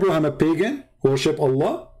 Was Abraham a pagan? Worship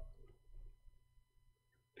Allah?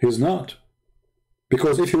 He's not.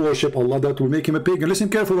 Because if you worship Allah, that will make him a pagan. Listen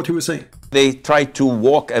carefully what he will say. They try to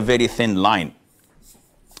walk a very thin line.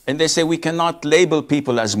 And they say we cannot label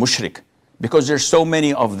people as mushrik because there's so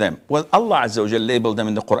many of them. Well, Allah Azza wa Jalla labeled them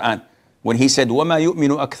in the Quran when he said, وَمَا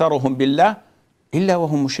يُؤْمِنُ أَكْثَرُهُمْ بِاللَّهِ إِلَّا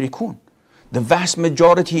وَهُمْ مُشْرِكُونَ. The vast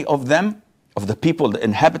majority of them, of the people, the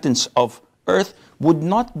inhabitants of earth, would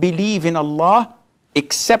not believe in Allah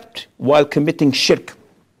except while committing shirk.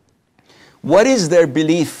 What is their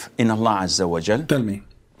belief in Allah Azza wa Jal? Tell me.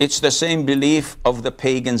 It's the same belief of the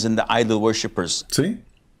pagans and the idol worshippers. See?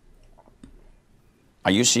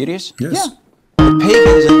 Are you serious? Yes. Yeah. The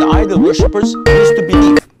pagans and the idol worshippers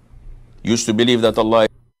used to believe that Allah.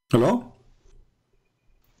 Hello?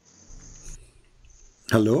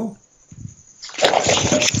 Hello?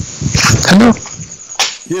 Hello.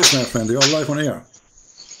 Yes, my friend. You're live on air.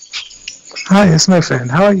 Hi, yes, my friend.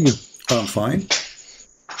 How are you? I'm fine.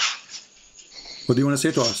 What do you want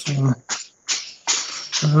to say to us?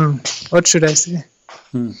 What should I say?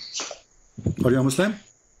 Are you a Muslim?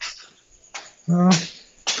 I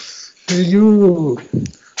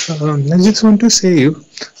just want to say you,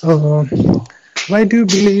 why do you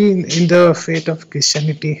believe in the faith of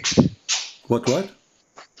Christianity? What?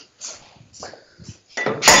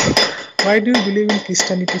 Why do you believe in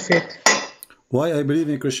Christianity faith? Why I believe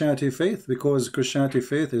in Christianity faith? Because Christianity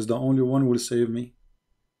faith is the only one who will save me.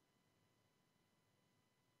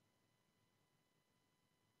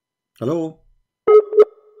 Hello?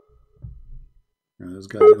 Yeah, this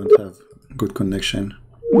guy doesn't have good connection.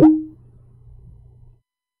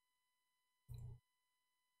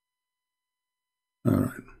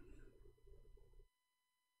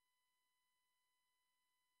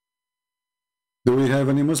 Do we have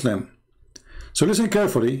any Muslim? So listen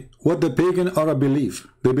carefully. What the pagan Arab believe,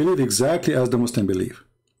 they believe exactly as the Muslim believe.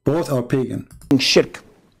 Both are pagan. Shirk.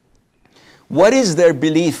 What is their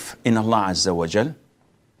belief in Allah Azza wa Jal?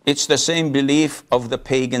 It's the same belief of the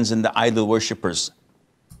pagans and the idol worshippers.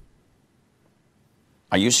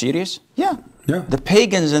 Are you serious? Yeah. The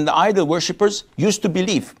pagans and the idol worshippers used to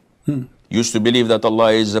believe. Used to believe that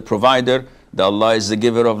Allah is the provider, that Allah is the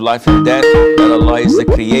giver of life and death, that Allah is the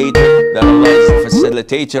creator, that Allah is the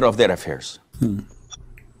facilitator of their affairs.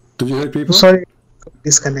 Did you hear people? Sorry,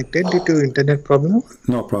 disconnected due to internet problem.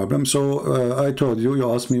 No problem. So I told you,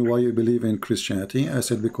 you asked me why you believe in Christianity. I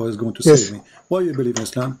said because it's going to Yes. save me. Why you believe in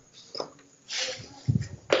Islam?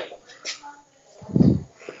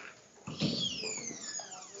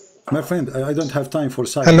 My friend, I don't have time for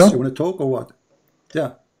silence. Hello? You want to talk or what?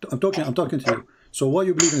 Yeah, I'm talking to you. So why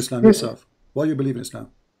you believe in Islam Yes. yourself? Why you believe in Islam?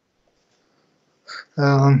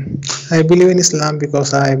 I believe in Islam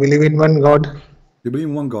because I believe in one God. You believe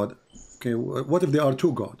in one God. Okay, what if there are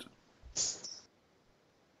two gods?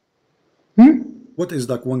 What is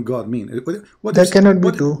like one God mean? What There if, cannot be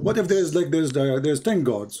what, two. What if there's 10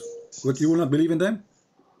 gods? But you will not believe in them?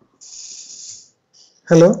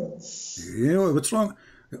 Hello? You know what's wrong?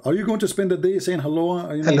 Are you going to spend the day saying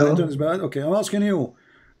hello? You know, Hello? my internet is bad. Okay, I'm asking you.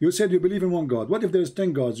 You said you believe in one God. What if there's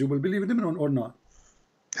 10 gods? You will believe in them or not?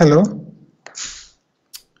 Hello?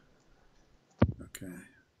 Okay,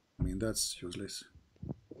 I mean that's useless.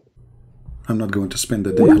 I'm not going to spend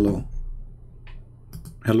the day hello.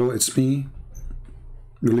 Hello, it's me.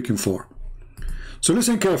 You're looking for. So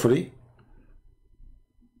listen carefully.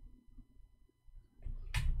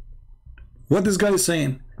 What this guy is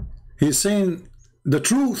saying, he's saying the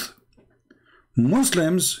truth.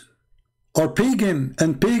 Muslims are pagan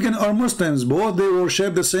and pagan are Muslims. Both they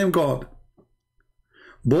worship the same God.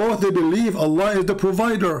 Both they believe Allah is the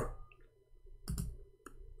provider.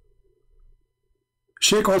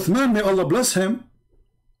 Sheikh Uthman, may Allah bless him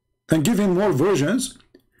and give him more versions,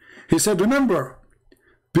 he said, remember,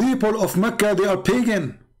 people of Mecca, they are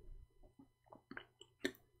pagan.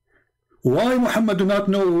 Why Muhammad do not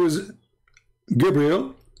know who is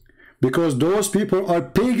Gabriel? Because those people are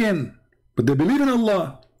pagan, but they believe in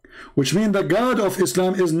Allah, which means the God of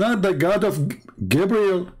Islam is not the God of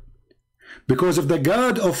Gabriel. Because if the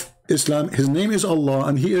God of Islam, his name is Allah,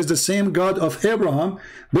 and he is the same God of Abraham,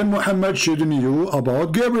 then Muhammad should know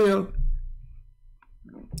about Gabriel.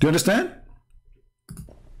 Do you understand?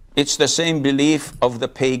 It's the same belief of the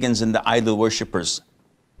pagans and the idol worshippers.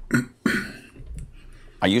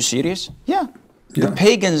 Are you serious? Yeah. The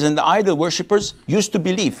pagans and the idol worshippers used to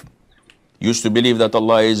believe. Used to believe that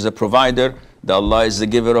Allah is the provider, that Allah is the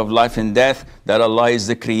giver of life and death, that Allah is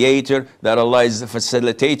the creator, that Allah is the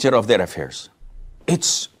facilitator of their affairs.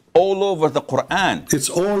 It's all over the Quran. It's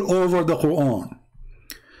all over the Quran.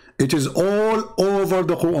 It is all over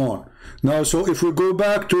the Quran. Now, so if we go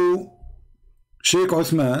back to Sheikh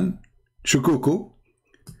Uthman Shukuku,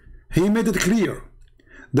 he made it clear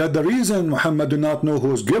that the reason Muhammad do not know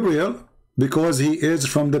who is Gabriel, because he is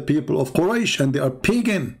from the people of Quraysh and they are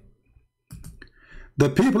pagan. The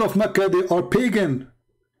people of Mecca, they are pagan.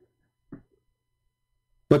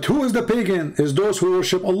 But who is the pagan? Is those who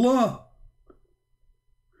worship Allah.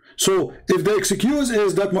 So if the excuse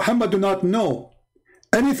is that Muhammad do not know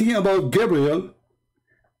anything about Gabriel,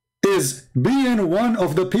 is being one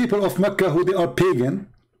of the people of Mecca who they are pagan,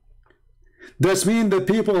 that means the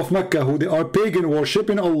people of Mecca who they are pagan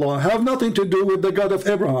worshipping Allah have nothing to do with the God of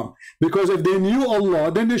Abraham, because if they knew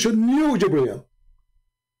Allah, then they should know Gabriel,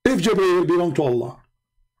 if Gabriel belonged to Allah.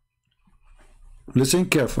 Listen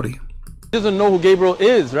carefully. He doesn't know who Gabriel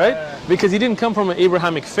is, right? Because he didn't come from an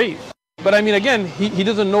Abrahamic faith. But I mean, again, he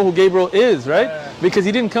doesn't know who Gabriel is, right? Because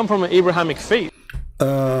he didn't come from an Abrahamic faith.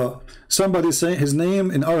 Somebody say his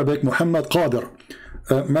name in Arabic, Muhammad Qadir.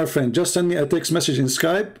 My friend, just send me a text message in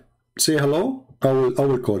Skype. Say hello. I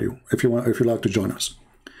will call you if you want, if you like to join us.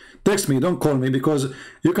 Text me, don't call me, because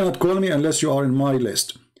you cannot call me unless you are in my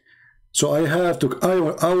list. So I have to.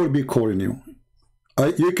 I will be calling you.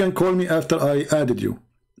 You can call me after I added you,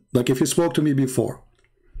 like if you spoke to me before,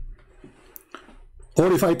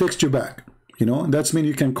 or if I text you back. You know, that's mean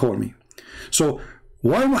you can call me. So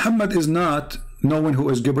why Muhammad is not knowing who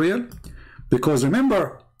is Gabriel? Because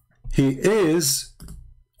remember, he is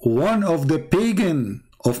one of the pagan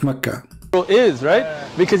of Mecca. Is, right?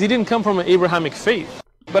 Because he didn't come from an Abrahamic faith.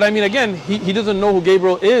 But I mean, again, he doesn't know who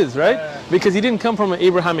Gabriel is, right? Because he didn't come from an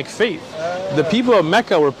Abrahamic faith. The people of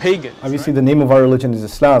Mecca were pagan. Obviously, the name of our religion is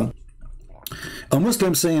Islam. A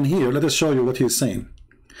Muslim saying here, let us show you what he's saying.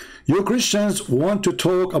 You Christians want to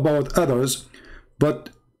talk about others, but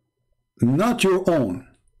not your own.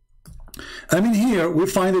 I mean, here we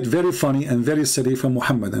find it very funny and very silly from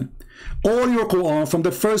Muhammadan. All your Quran, from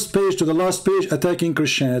the first page to the last page, attacking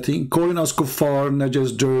Christianity, calling us kuffar,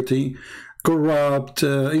 najas, dirty, corrupt,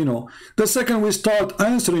 you know. The second we start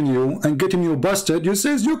answering you and getting you busted, you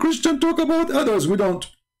says, you Christian talk about others. We don't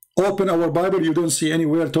open our Bible, you don't see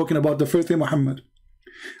anywhere talking about the first Muhammad.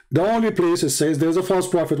 The only place it says there's a false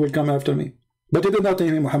prophet will come after me. But it did not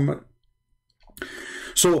name Muhammad.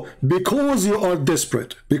 So because you are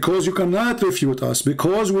desperate, because you cannot refute us,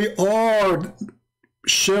 because we are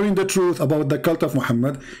sharing the truth about the cult of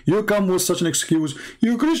Muhammad, you come with such an excuse.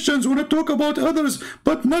 You Christians want to talk about others,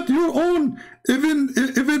 but not your own.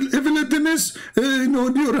 Evilness, you know,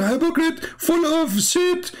 you're a hypocrite, full of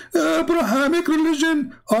shit. Abrahamic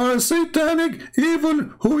religion are satanic, evil,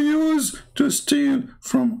 who use to steal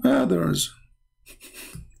from others.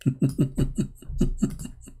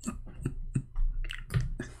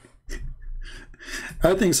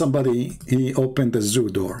 I think somebody, he opened the zoo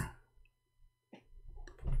door.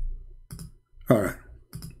 All right,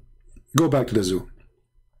 go back to the zoo.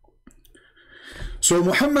 So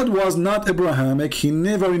Muhammad was not Abrahamic. He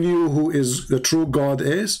never knew who is the true God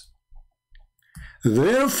is.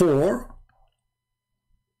 Therefore,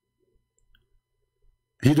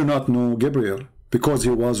 he did not know Gabriel because he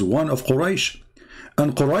was one of Quraysh.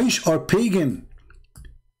 And Quraysh are pagan.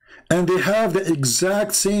 And they have the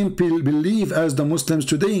exact same belief as the Muslims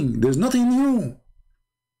today. There's nothing new.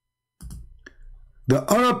 The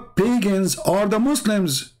Arab pagans are the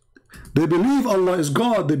Muslims. They believe Allah is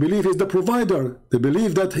God. They believe He's the provider. They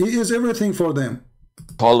believe that He is everything for them.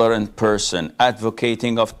 Tolerant person,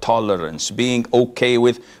 advocating of tolerance, being okay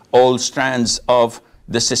with all strands of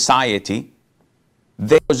the society.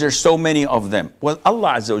 There's so many of them. Well,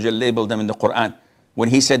 Allah Azza wa Jalla labeled them in the Quran when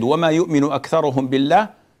He said, وَمَا يُؤْمِنُ أَكْثَرُهُمْ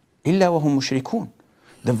بِاللَّهِ إِلَّا وَهُمْ مُشْرِكُونَ.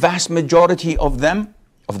 The vast majority of them,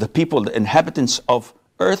 of the people, the inhabitants of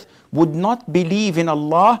earth, would not believe in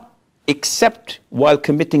Allah except while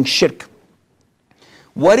committing shirk.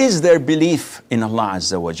 What is their belief in Allah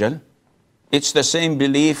Azza wa Jal? It's the same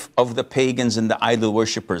belief of the pagans and the idol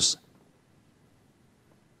worshippers.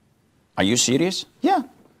 Are you serious? Yeah.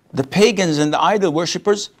 The pagans and the idol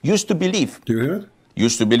worshippers used to believe. Do you hear it?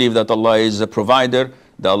 Used to believe that Allah is the provider,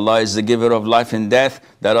 that Allah is the giver of life and death,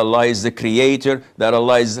 that Allah is the creator, that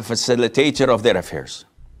Allah is the facilitator of their affairs.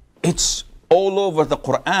 It's all over the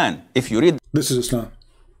Quran. If you read, this is Islam.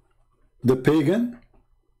 The pagan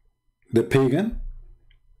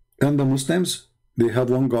and the Muslims, they have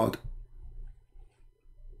one God.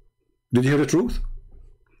 Did you hear the truth?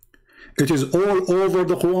 It is all over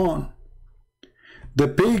the Quran. The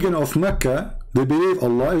pagan of Mecca, they believe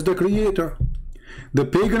Allah is the creator. The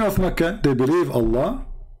pagan of Mecca, they believe Allah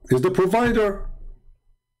is the provider.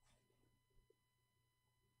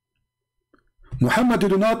 Muhammad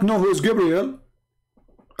did not know who is Gabriel.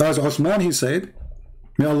 As Uthman, he said,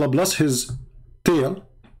 may Allah bless his tail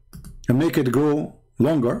and make it grow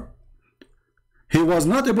longer. He was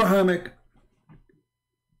not Abrahamic.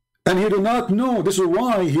 And he did not know, this is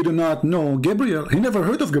why he did not know Gabriel. He never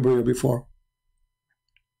heard of Gabriel before.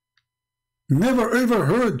 Never ever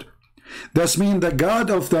heard. That means the God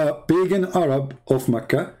of the pagan Arab of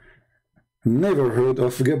Mecca never heard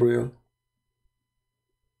of Gabriel.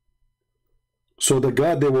 So the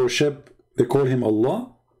God they worship, they call him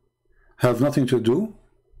Allah, have nothing to do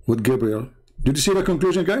with Gabriel. Did you see the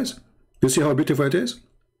conclusion, guys? You see how beautiful it is?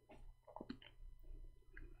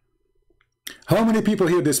 How many people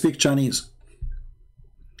here, they speak Chinese?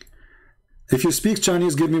 If you speak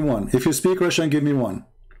Chinese, give me one. If you speak Russian, give me one.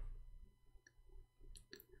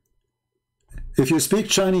 If you speak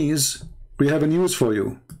Chinese, we have a news for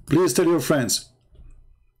you. Please tell your friends.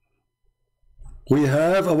 We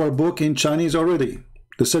have our book in Chinese already,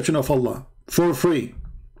 Deception of Allah, for free.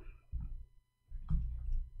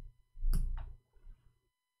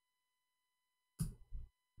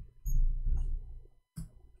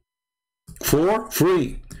 For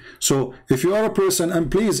free. So if you are a person,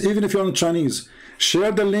 and please, even if you're on Chinese,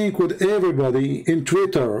 share the link with everybody in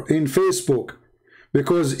Twitter, in Facebook,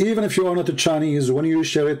 because even if you are not a Chinese, when you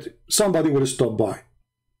share it, somebody will stop by.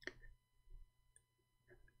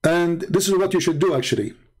 And this is what you should do,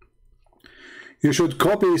 actually. You should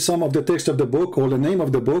copy some of the text of the book or the name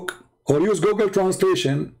of the book, or use Google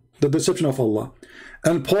Translation, The Deception of Allah,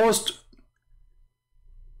 and post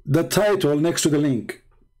the title next to the link.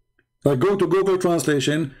 Like, go to Google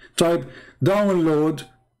Translation, type download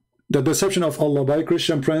The Deception of Allah by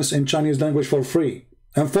Christian Prince in Chinese language for free.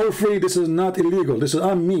 And for free, this is not illegal. This is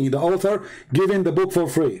me, the author, giving the book for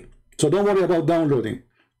free. So don't worry about downloading.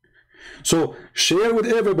 So share with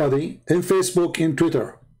everybody in Facebook, in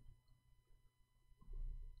Twitter.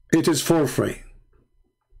 it is for free.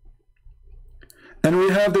 And we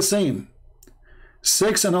have the same.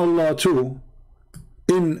 Sex and Allah 2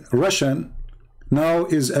 in Russian now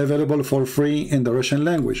is available for free in the Russian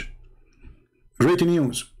language. Great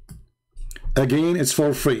news. Again, it's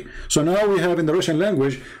for free. So now we have in the Russian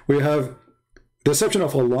language, we have Deception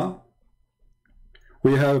of Allah,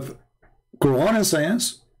 we have Quran and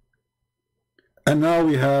Science, and now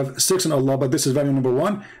we have Sex and Allah, but this is variant number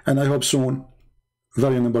 1, and I hope soon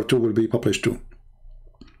variant number 2 will be published too.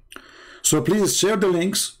 So please share the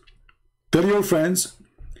links, tell your friends.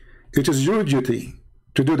 It is your duty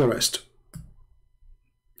to do the rest.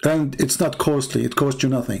 And it's not costly, it costs you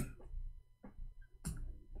nothing.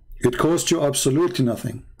 It costs you absolutely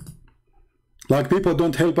nothing. Like people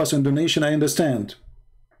don't help us in donation, I understand.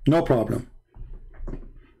 No problem.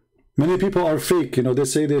 Many people are fake, you know, they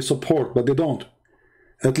say they support, but they don't.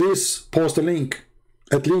 At least post a link,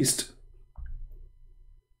 at least.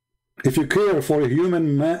 If you care for a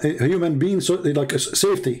human being, so, like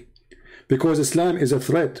safety, because Islam is a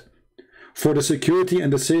threat for the security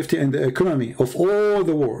and the safety and the economy of all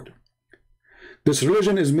the world. This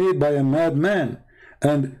religion is made by a madman,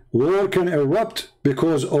 and war can erupt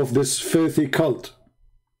because of this filthy cult,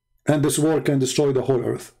 and this war can destroy the whole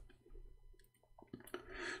earth.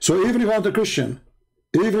 So even if you aren't a Christian,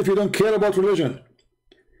 even if you don't care about religion,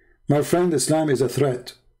 my friend, Islam is a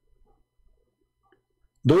threat.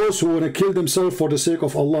 Those who want to kill themselves for the sake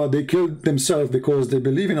of Allah, they kill themselves because they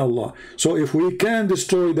believe in Allah. So if we can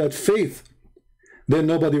destroy that faith, then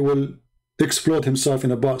nobody will explode himself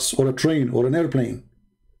in a bus or a train or an airplane.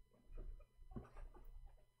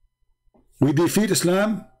 We defeat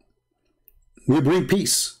Islam, we bring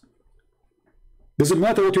peace. Doesn't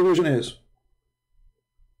matter what your religion is.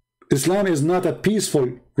 Islam is not a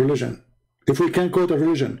peaceful religion, if we can call it a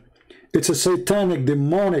religion. It's a satanic,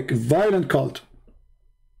 demonic, violent cult.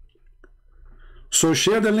 So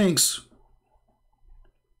share the links.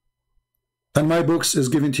 And my books is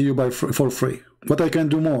given to you for free. What I can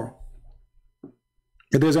do more?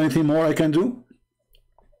 If there's anything more I can do,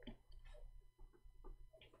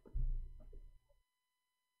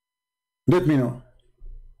 let me know.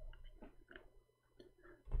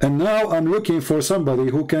 And now I'm looking for somebody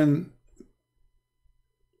who can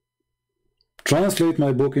translate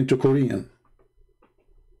my book into Korean.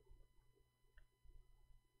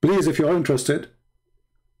 Please, if you are interested,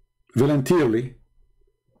 voluntarily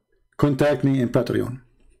contact me in Patreon.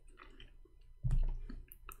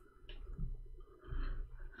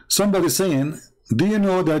 Somebody saying, do you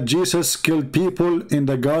know that Jesus killed people in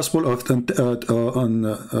the Gospel of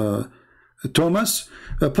Thomas?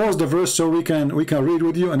 Pause the verse so we can read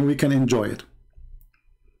with you and we can enjoy it.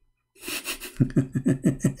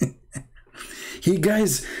 Hey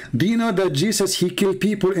guys, do you know that Jesus, he killed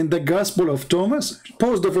people in the Gospel of Thomas?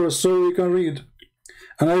 Pause the verse so we can read.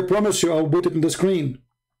 And I promise you, I'll put it in the screen.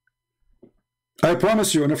 I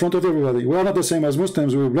promise you, in front of everybody. We're not the same as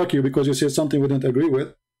Muslims. We will block you because you said something we didn't agree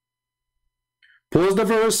with. Pause the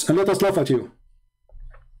verse and let us laugh at you.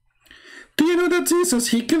 Do you know that Jesus,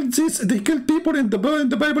 he killed people in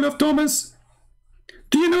the Bible of Thomas?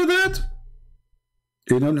 Do you know that?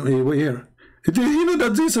 You don't know, here. Do you know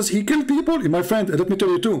that Jesus, he killed people? My friend, let me tell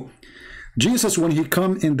you too. Jesus, when he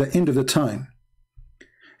come in the end of the time,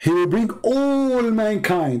 he will bring all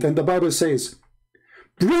mankind, and the Bible says,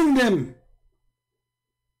 bring them.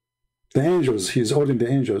 The angels, he is ordering the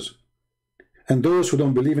angels. And those who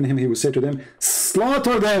don't believe in him, he will say to them,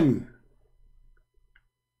 slaughter them.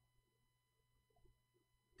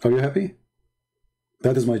 Are you happy?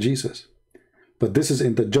 That is my Jesus. But this is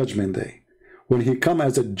in the judgment day. When he come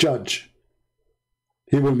as a judge,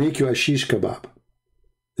 he will make you a shish kebab.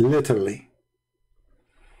 Literally.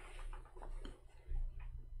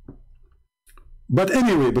 But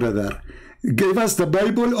anyway, brother, give us the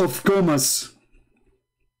Bible of Thomas.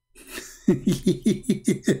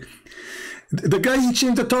 The guy, he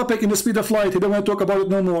changed the topic in the speed of light. He don't want to talk about it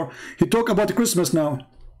no more. He talk about Christmas now.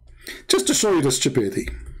 Just to show you the stupidity.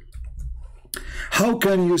 How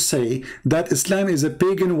can you say that Islam is a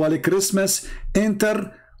pagan while Christmas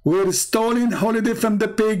were stolen holiday from the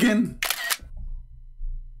pagan?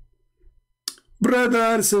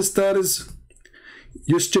 Brothers, sisters,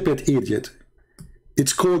 you stupid idiot.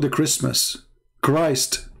 It's called the Christmas.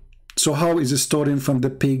 Christ. So how is it stolen from the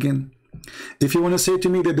pagan? If you want to say to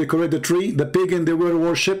me they decorate the tree, the pagan, they were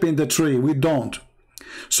worshipping the tree. We don't.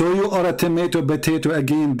 So you are a tomato potato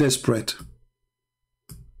again, desperate.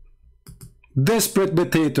 Desperate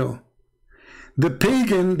potato. The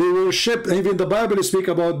pagan, they worship, even the Bible speak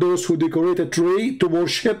about those who decorate a tree to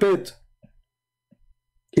worship it.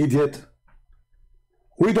 Idiot.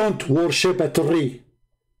 We don't worship a tree.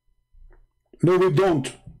 No, we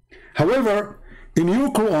don't. However, in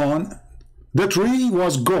your Quran, the tree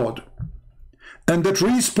was God. And the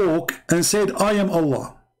tree spoke and said, I am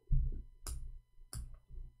Allah.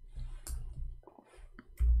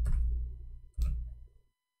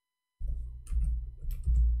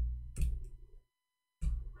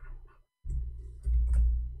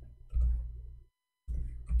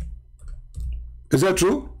 Is that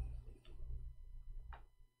true?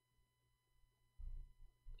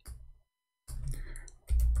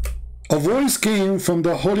 A voice came from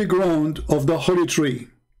the holy ground of the holy tree,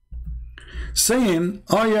 saying,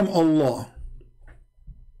 I am Allah.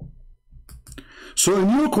 So in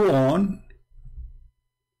your Quran,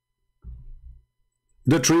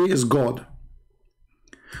 the tree is God.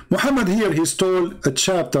 Muhammad here, he stole a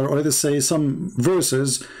chapter, or let's say some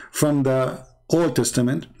verses from the Old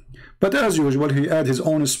Testament, but as usual, he add his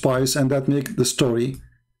own spice, and that make the story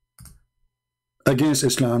against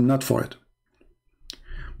Islam, not for it.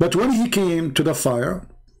 But when he came to the fire,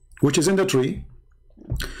 which is in the tree,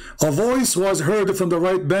 a voice was heard from the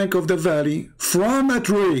right bank of the valley, from a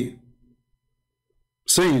tree,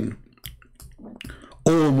 saying,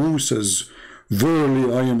 O Moses,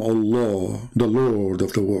 verily I am Allah, the Lord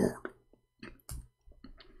of the world.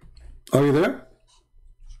 Are you there?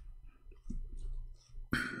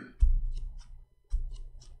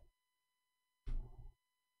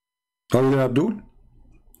 Are you there, Abdul?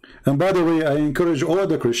 And by the way, I encourage all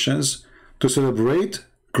the Christians to celebrate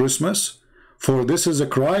Christmas, for this is a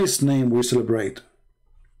Christ name we celebrate.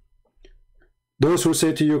 Those who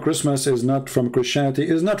say to you Christmas is not from Christianity,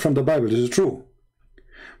 is not from the Bible, this is true.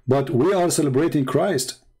 But we are celebrating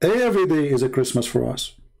Christ. Every day is a Christmas for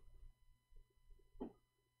us.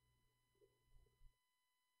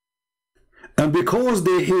 And because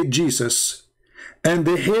they hate Jesus, and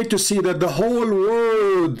they hate to see that the whole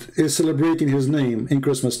world is celebrating his name in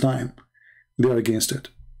Christmas time, they are against it.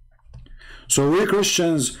 So we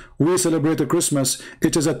Christians, we celebrate Christmas.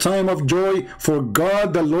 It is a time of joy for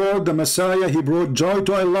God, the Lord, the Messiah. He brought joy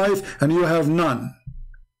to our life, and you have none.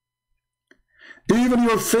 Even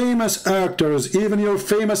your famous actors, even your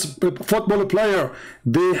famous football player,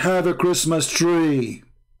 they have a Christmas tree.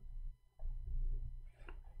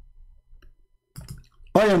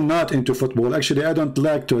 I am not into football. Actually, I don't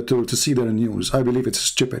like to see their news. I believe it's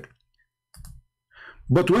stupid.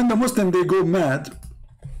 But when the Muslim, they go mad,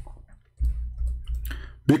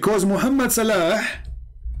 because Muhammad Salah,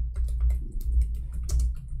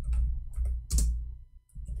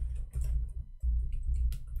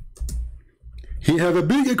 he have a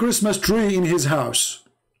big Christmas tree in his house.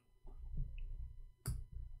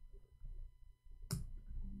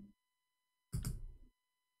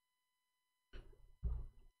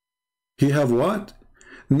 He have what?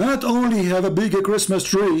 Not only he have a big Christmas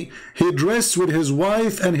tree, he dressed with his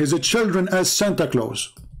wife and his children as Santa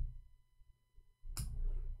Claus.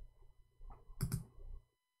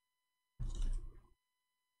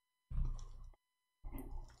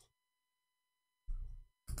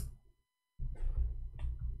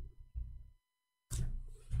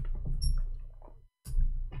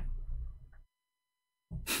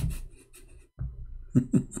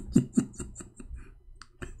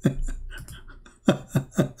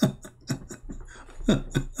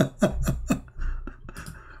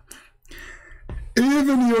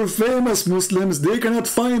 Even your famous Muslims, they cannot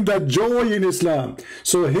find that joy in Islam.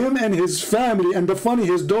 So him and his family, and the funny,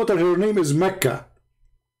 his daughter, her name is Mecca.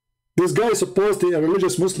 This guy is supposedly a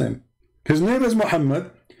religious Muslim. His name is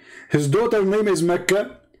Muhammad. His daughter's name is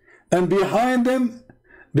Mecca. And behind them,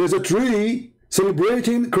 there's a tree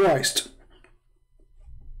celebrating Christ.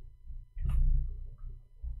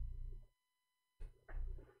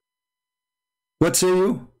 What say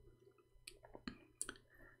you?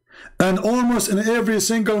 And almost in every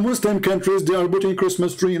single Muslim countries, they are putting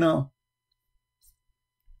Christmas tree now.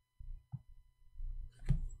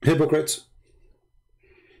 Hypocrites.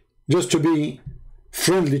 Just to be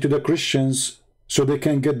friendly to the Christians so they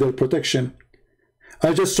can get their protection.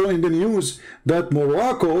 I just saw in the news that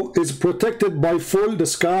Morocco is protected by full the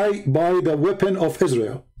sky by the weapon of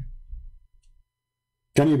Israel.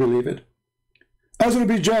 Can you believe it?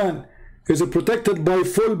 Azerbaijan is protected by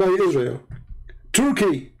full by Israel.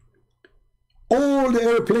 Turkey, all the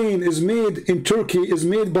airplane is made in Turkey, is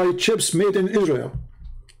made by chips made in Israel.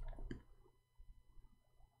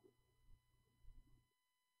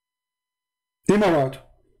 Emirat,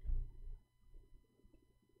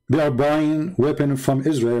 they are buying weapons from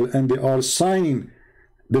Israel and they are signing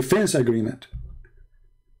defense agreement.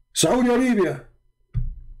 Saudi Arabia,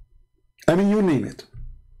 I mean, you name it.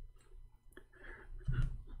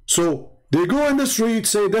 So they go in the street,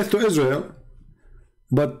 say death to Israel,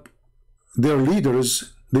 but their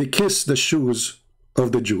leaders, they kiss the shoes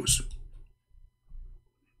of the Jews.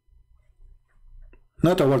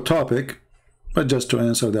 Not our topic, but just to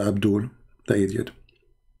answer the Abdul, the idiot.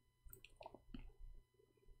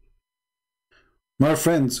 My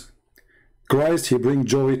friends, Christ, he brings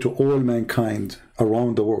joy to all mankind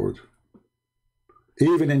around the world.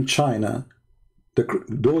 Even in China,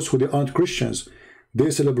 those who aren't Christians, they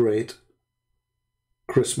celebrate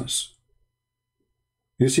Christmas.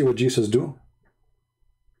 You see what Jesus do?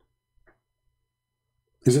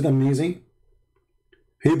 Is it amazing?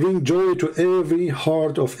 He brings joy to every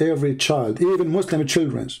heart of every child, even Muslim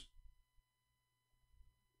children.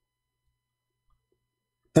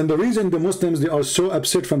 And the reason the Muslims, they are so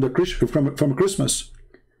upset from from Christmas,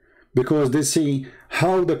 because they see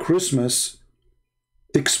how the Christmas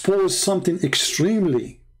exposed something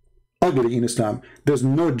extremely ugly in Islam. There's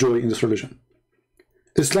no joy in this religion.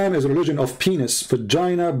 Islam is a religion of penis,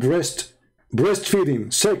 vagina,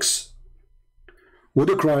 breastfeeding, sex. With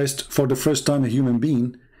the Christ, for the first time, a human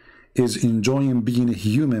being is enjoying being a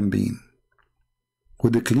human being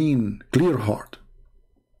with a clean, clear heart.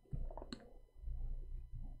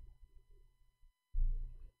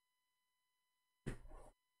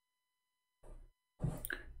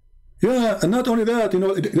 Yeah, and not only that, you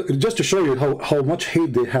know, just to show you how much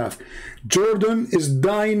hate they have. Jordan is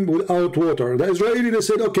dying without water. The Israeli, they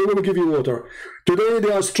said, okay, we will give you water. Today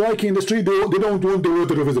they are striking in the street, they don't want the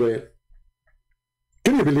water of Israel.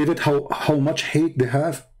 Can you believe it, how much hate they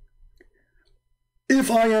have? If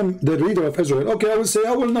I am the leader of Israel, okay, I will say,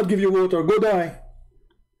 I will not give you water, go die.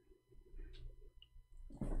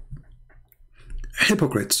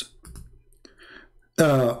 Hypocrites.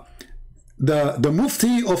 The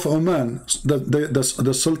Mufti of Oman,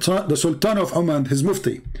 the Sultan of Oman, his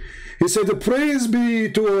Mufti, he said, praise be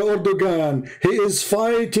to Erdogan, he is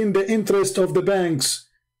fighting the interest of the banks.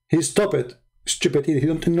 He stopped it. Stupid, he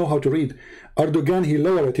don't know how to read. Erdogan, he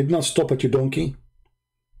lowered it, he did not stop it, you donkey.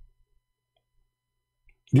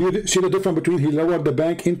 Do you see the difference between he lowered the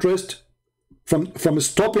bank interest from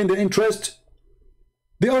stopping the interest?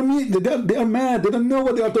 They are mad, they don't know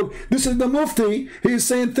what they are talking. This is the Mufti, he is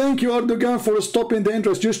saying, thank you Erdogan for stopping the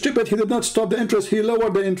interest. You stupid, he did not stop the interest, he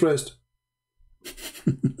lowered the interest.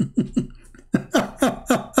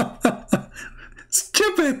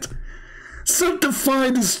 Stupid,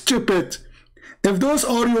 certified stupid. If those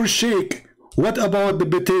are your sheikh, what about the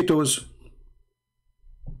potatoes?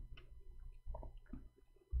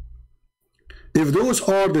 If those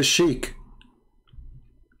are the sheikh,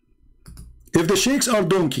 if the sheikhs are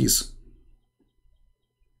donkeys,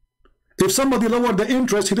 if somebody lowered the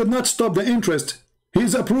interest, he did not stop the interest.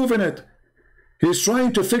 He's approving it. He's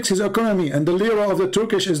trying to fix his economy, and the lira of the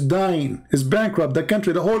Turkish is dying, is bankrupt. The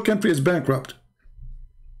country, the whole country is bankrupt.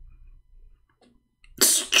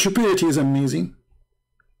 Stupidity is amazing.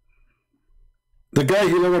 The guy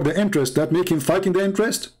he lowered the interest, that make him fighting the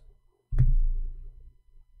interest?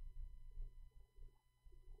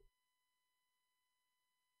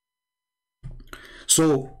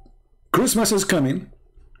 So Christmas is coming,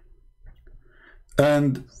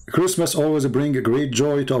 and Christmas always brings a great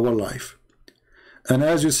joy to our life. And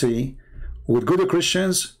as you see, with good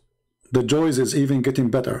Christians, the joys is even getting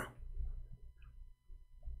better.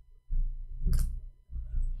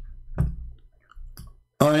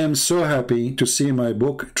 I am so happy to see my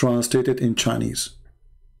book translated in Chinese.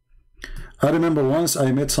 I remember once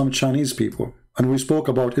I met some Chinese people and we spoke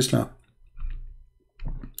about Islam.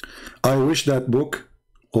 I wish that book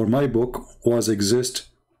or my book was exist.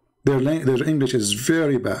 Their English is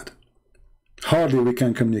very bad. Hardly we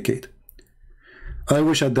can communicate. I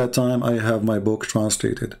wish at that time I have my book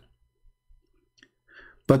translated.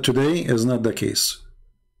 But today is not the case.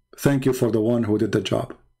 Thank you for the one who did the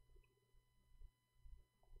job.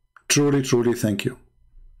 Truly, truly thank you.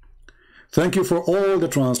 Thank you for all the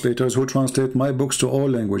translators who translate my books to all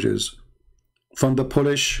languages, from the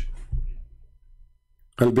Polish,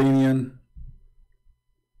 Albanian,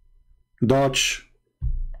 Dutch,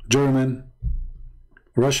 German,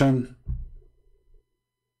 Russian.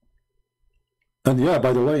 And yeah,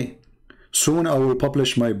 by the way, soon I will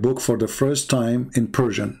publish my book for the first time in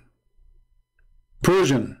Persian.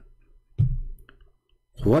 Persian.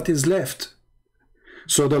 What is left?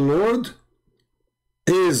 So the Lord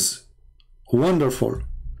is wonderful.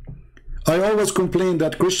 I always complain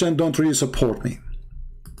that Christians don't really support me.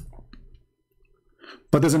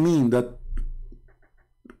 But doesn't mean that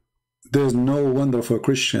there's no wonderful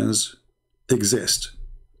Christians exist.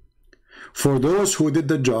 For those who did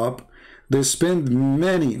the job, they spend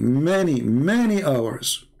many, many, many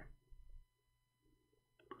hours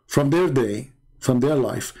from their day, from their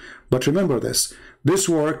life. But remember this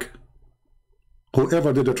work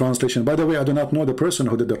whoever did the translation. By the way, I do not know the person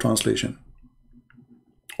who did the translation.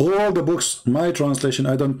 All the books, my translation,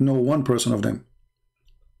 I don't know one person of them.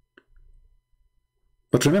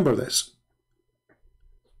 But remember this.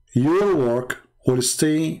 Your work will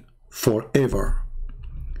stay forever.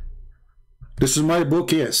 This is my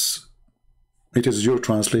book, yes. It is your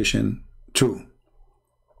translation too.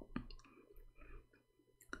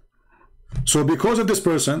 So because of this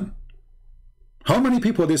person, how many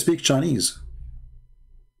people they speak Chinese?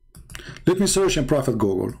 Let me search in Prophet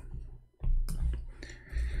Google.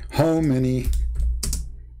 How many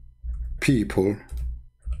people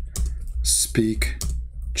speak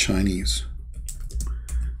Chinese?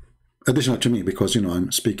 Additional to me, because you know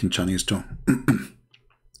I'm speaking Chinese too.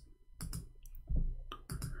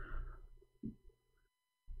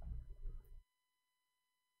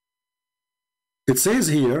 It says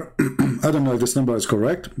here, I don't know if this number is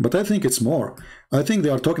correct, but I think it's more. I think they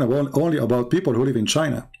are talking about only about people who live in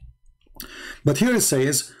China. But here it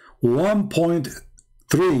says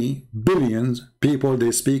 1.3 billion people,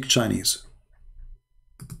 they speak Chinese.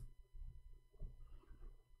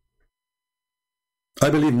 I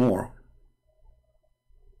believe more.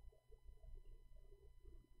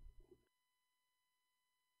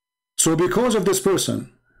 So because of this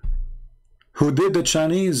person who did the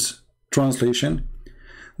Chinese translation,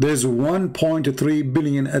 there's 1.3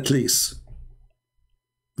 billion at least.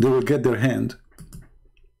 They will get their hand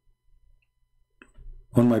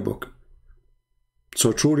on my book.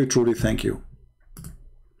 So truly, truly thank you.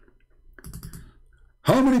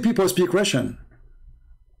 How many people speak Russian?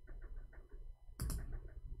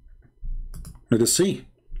 Let us see.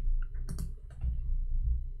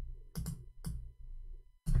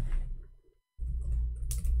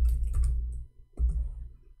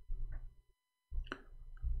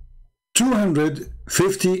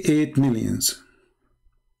 $258 million.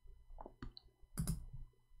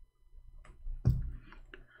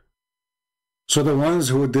 So the ones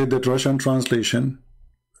who did the Russian translation,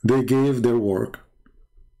 they gave their work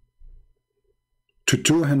to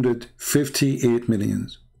 258 million.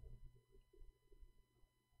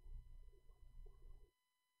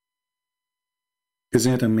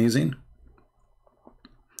 Isn't it amazing?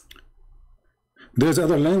 There's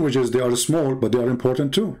other languages, they are small, but they are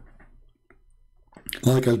important too.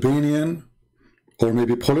 Like Albanian, or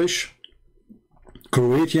maybe Polish,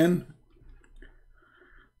 Croatian.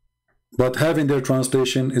 But having their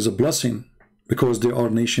translation is a blessing, because they are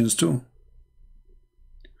nations too.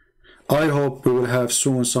 I hope we will have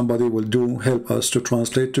soon somebody will help us to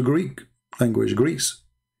translate to Greek language, Greece,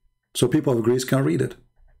 so people of Greece can read it.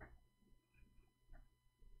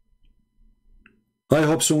 I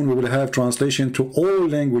hope soon we will have translation to all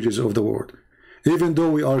languages of the world, even though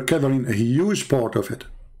we are covering a huge part of it.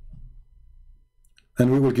 And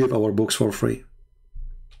we will give our books for free.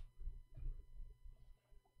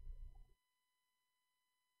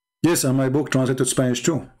 Yes, and my book translated to Spanish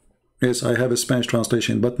too. Yes, I have a Spanish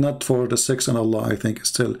translation, but not for the Sex and Allah, I think. It's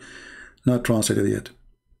still not translated yet.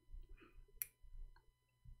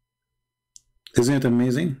 Isn't it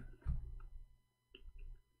amazing?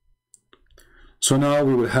 So now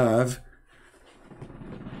we will have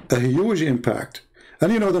a huge impact.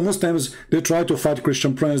 And you know, the Muslims, they try to fight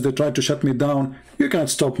Christian Prince, they try to shut me down. You can't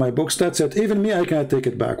stop my books, that's it. Even me, I can't take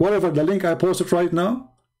it back. Whatever the link I posted right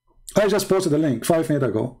now, I just posted a link 5 minutes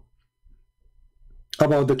ago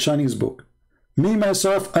about the Chinese book. Me,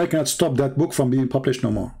 myself, I cannot stop that book from being published no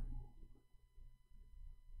more.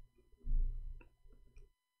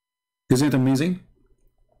 Isn't it amazing?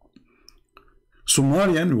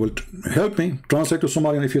 Somalian will help me translate to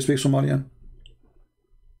Somalian if you speak Somalian.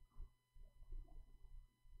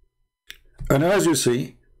 And as you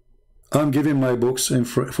see, I'm giving my books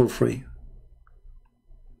for free.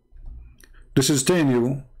 This is telling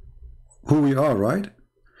you who we are, right?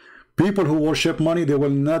 People who worship money, they will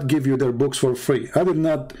not give you their books for free.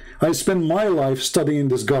 I spend my life studying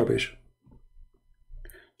this garbage.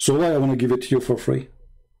 So why I want to give it to you for free?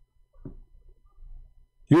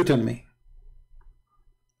 You tell me.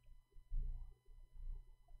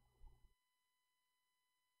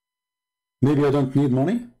 Maybe I don't need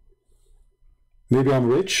money. Maybe I'm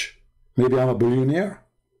rich. Maybe I'm a billionaire.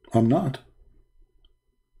 I'm not.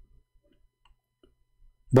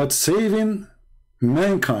 But saving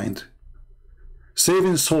mankind,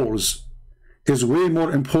 saving souls, is way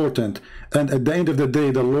more important. And at the end of the day,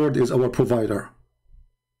 the Lord is our provider.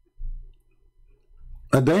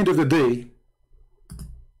 At the end of the day,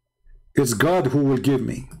 it's God who will give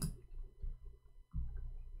me.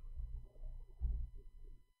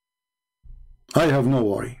 I have no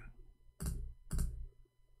worry.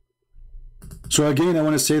 So again, I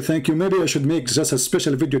want to say thank you. Maybe I should make just a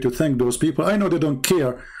special video to thank those people. I know they don't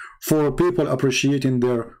care for people appreciating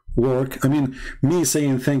their work. I mean, me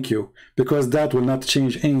saying thank you, because that will not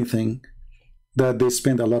change anything that they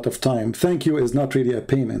spend a lot of time. Thank you is not really a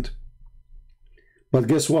payment. But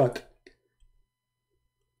guess what?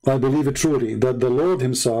 I believe it truly that the Lord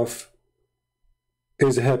himself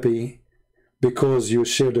is happy because you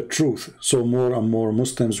share the truth. So more and more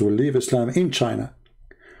Muslims will leave Islam in China.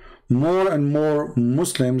 More and more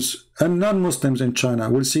Muslims and non-Muslims in China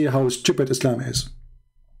will see how stupid Islam is.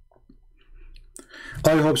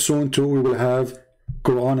 I hope soon too we will have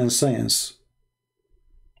Quran and Science,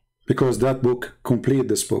 because that book complete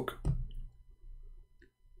this book.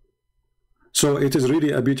 So it is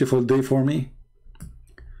really a beautiful day for me.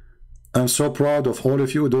 I'm so proud of all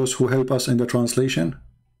of you, those who help us in the translation.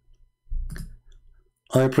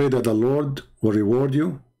 I pray that the Lord will reward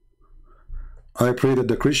you. I pray that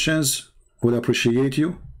the Christians will appreciate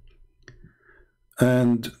you.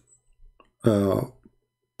 And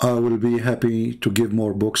I will be happy to give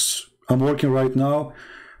more books. I'm working right now,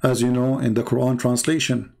 as you know, in the Quran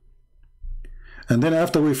translation. And then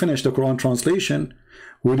after we finish the Quran translation,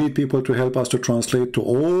 we need people to help us to translate to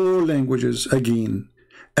all languages again.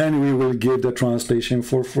 And we will give the translation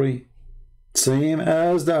for free, same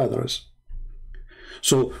as the others.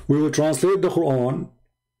 So we will translate the Quran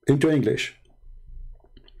into English.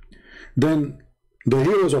 Then the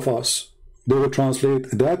heroes of us, they will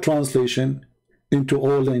translate that translation into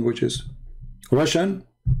all languages: Russian,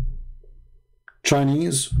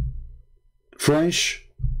 Chinese, French.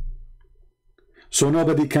 So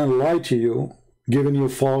nobody can lie to you, giving you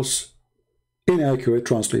false, inaccurate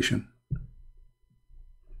translation.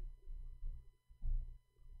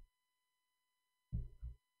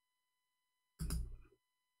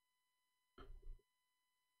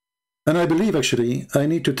 And I believe actually I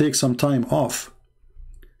need to take some time off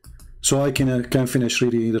so I can finish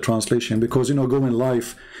reading the translation, because you know, going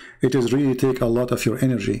live, it is really take a lot of your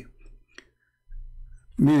energy.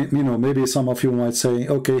 You know, maybe some of you might say,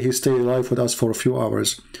 okay, he stayed alive with us for a few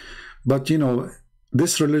hours, but you know,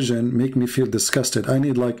 this religion make me feel disgusted. I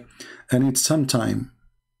need some time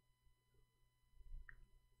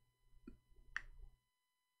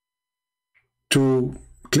to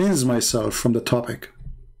cleanse myself from the topic.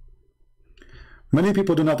 Many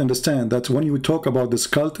people do not understand that when you talk about this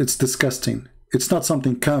cult, it's disgusting. It's not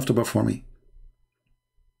something comfortable for me.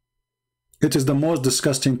 It is the most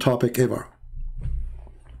disgusting topic ever.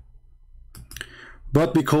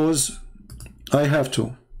 But because I have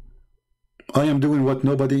to, I am doing what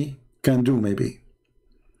nobody can do, maybe.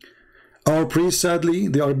 Our priests, sadly,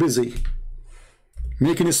 they are busy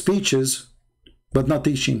making speeches, but not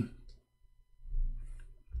teaching.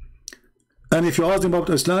 And if you ask them about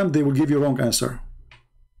Islam, they will give you a wrong answer.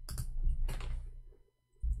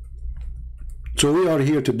 So we are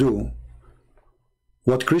here to do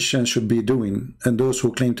what Christians should be doing, and those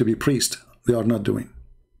who claim to be priests, they are not doing.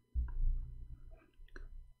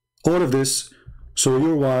 All of this, so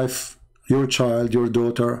your wife, your child, your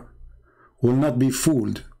daughter will not be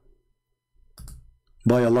fooled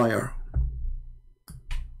by a liar.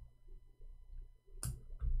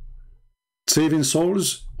 Saving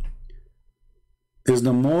souls is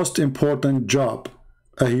the most important job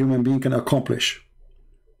a human being can accomplish.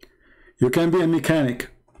 You can be a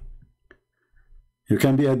mechanic, you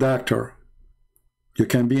can be a doctor, you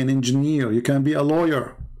can be an engineer, you can be a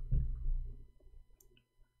lawyer,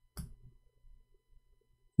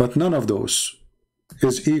 but none of those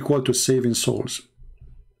is equal to saving souls.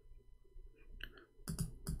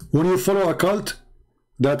 When you follow a cult,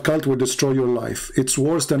 that cult will destroy your life. It's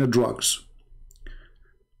worse than drugs.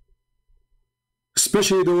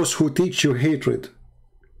 Especially those who teach you hatred.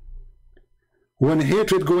 When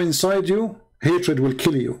hatred goes inside you, hatred will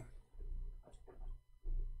kill you.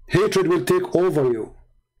 Hatred will take over you.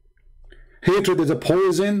 Hatred is a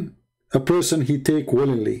poison a person he take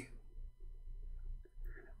willingly.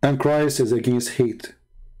 And Christ is against hate.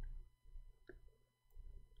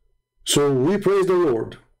 So we praise the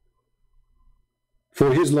Lord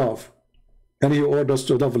for his love, and he orders us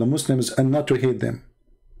to love the Muslims and not to hate them.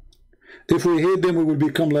 If we hate them, we will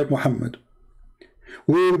become like Muhammad.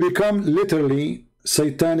 We will become literally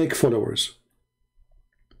satanic followers.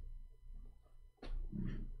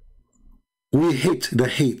 We hate the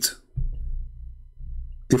hate,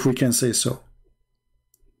 if we can say so.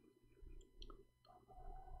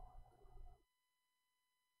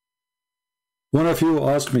 One of you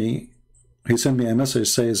asked me, he sent me a message,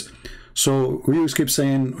 says, so we keep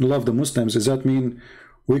saying love the Muslims, does that mean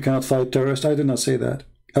we cannot fight terrorists? I did not say that.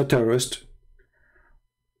 A terrorist,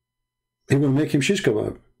 he will make him shish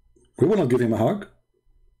kebab. We will not give him a hug.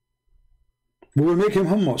 We will make him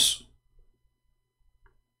hummus.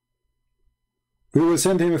 We will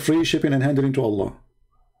send him a free shipping and hand it into Allah.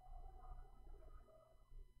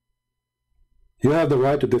 You have the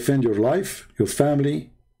right to defend your life, your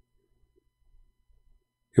family,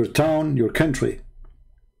 your town, your country.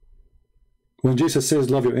 When Jesus says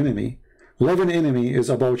love your enemy, loving enemy is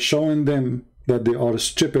about showing them that they are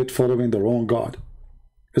stupid following the wrong God.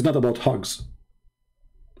 It's not about hugs.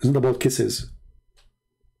 It's not about kisses.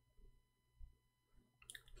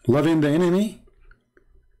 Loving the enemy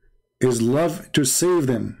is love to save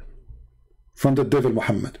them from the devil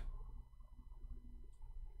Muhammad.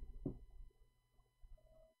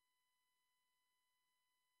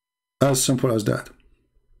 As simple as that.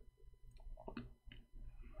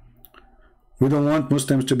 We don't want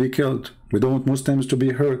Muslims to be killed. We don't want Muslims to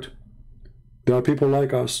be hurt. There are people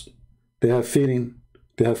like us. They have feeling,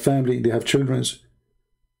 they have family, they have children.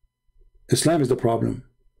 Islam is the problem.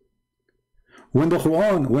 When the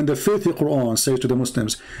Quran, when the faithful Quran says to the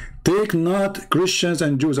Muslims, take not Christians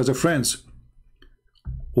and Jews as a friends.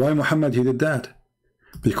 Why Muhammad he did that?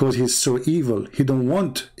 Because he's so evil. He don't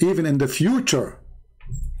want, even in the future,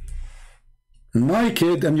 my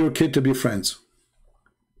kid and your kid to be friends.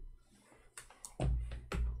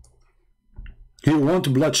 He wants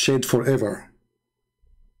bloodshed forever.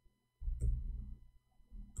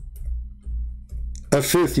 A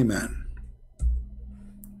filthy man.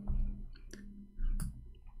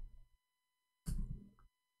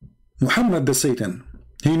 Muhammad the Satan,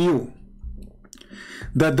 he knew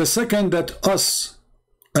that the second that us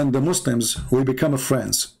and the Muslims will become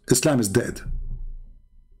friends, Islam is dead.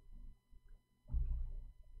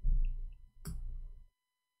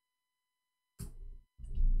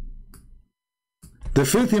 The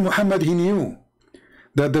filthy Muhammad, he knew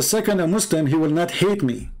that the second a Muslim, he will not hate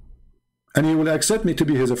me and he will accept me to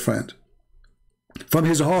be his friend. From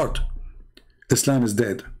his heart, Islam is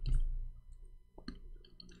dead.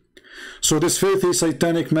 So this filthy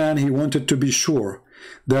satanic man, he wanted to be sure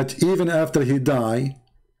that even after he die,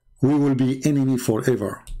 we will be enemy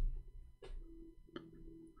forever.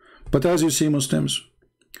 But as you see, Muslims,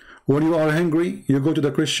 when you are hungry, you go to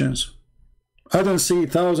the Christians. I don't see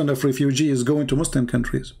thousands of refugees going to Muslim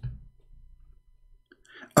countries.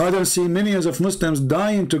 I don't see millions of Muslims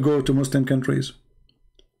dying to go to Muslim countries.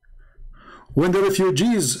 When the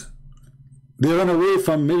refugees, they run away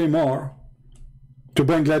from Myanmar to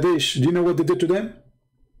Bangladesh, do you know what they did to them?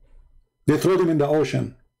 They threw them in the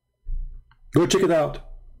ocean. Go check it out.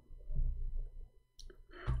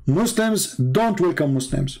 Muslims don't welcome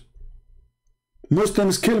Muslims.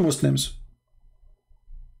 Muslims kill Muslims.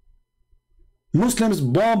 Muslims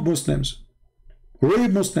bomb Muslims,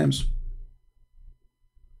 rape Muslims.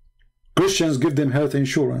 Christians give them health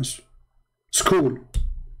insurance, school,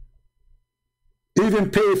 even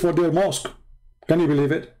pay for their mosque. Can you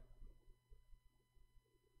believe it?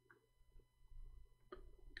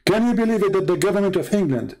 Can you believe it that the government of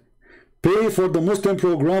England pay for the Muslim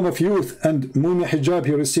program of youth, and Mumia Hijab,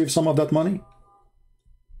 he received some of that money?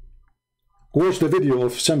 Watch the video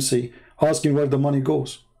of Shamsi asking where the money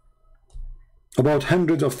goes. About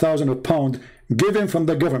hundreds of thousands of pounds given from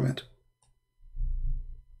the government.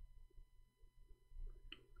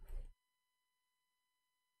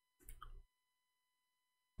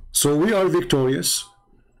 So we are victorious.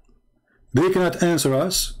 They cannot answer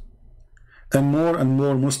us, and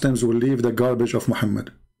more Muslims will leave the garbage of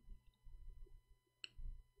Muhammad.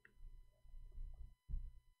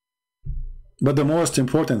 But the most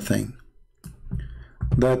important thing,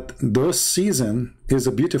 that this season is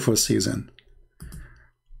a beautiful season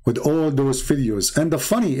with all those videos. And the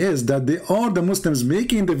funny is that they are the Muslims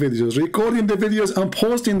making the videos, recording the videos, and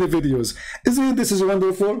posting the videos. Isn't this is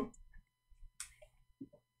wonderful?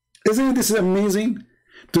 Isn't this amazing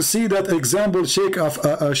to see that example? Sheikh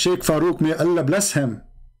Farouk, may Allah bless him,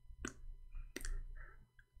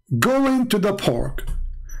 going to the park,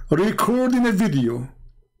 recording a video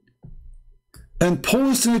and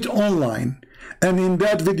posting it online, and in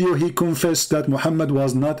that video he confessed that Muhammad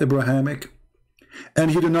was not Abrahamic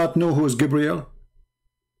and he did not know who is Gabriel.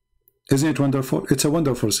 Isn't it wonderful? It's a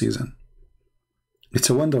wonderful season. It's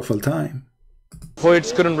a wonderful time.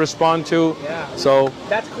 Poets couldn't respond to, so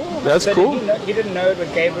that's cool. That's so cool. He didn't know it was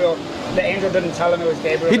Gabriel. The angel didn't tell him it was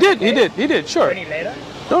Gabriel. He did, sure. Any later?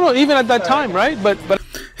 No, even at that time, right? But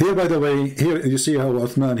here, by the way, here you see how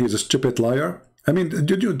Uthman, he's a stupid liar. I mean,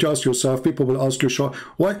 did you ask yourself? People will ask you,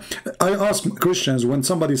 why? I ask Christians when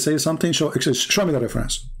somebody says something, show me the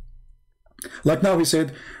reference. Like now he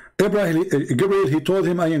said, Gabriel, he told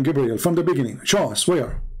him, I am Gabriel from the beginning. Show us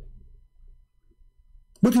where.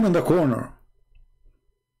 Put him in the corner.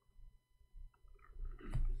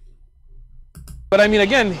 But I mean,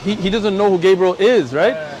 again, he doesn't know who Gabriel is,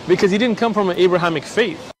 right? Because he didn't come from an Abrahamic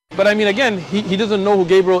faith. But I mean, again, he doesn't know who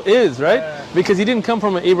Gabriel is, right? Because he didn't come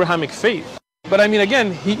from an Abrahamic faith. But I mean,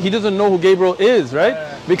 again, he doesn't know who Gabriel is, right?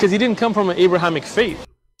 Because he didn't come from an Abrahamic faith.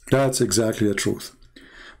 That's exactly the truth.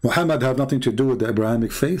 Muhammad had nothing to do with the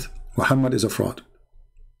Abrahamic faith. Muhammad is a fraud.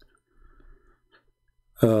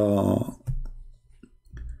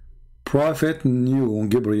 Prophet knew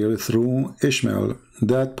Gabriel through Ishmael.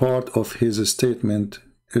 That part of his statement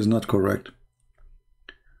is not correct.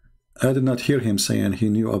 I did not hear him saying he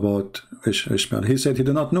knew about Ishmael. He said he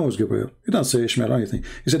did not know who's Gabriel. He didn't say Ishmael or anything.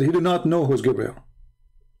 He said he did not know who's Gabriel.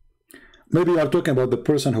 Maybe you are talking about the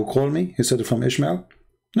person who called me. He said it from Ishmael.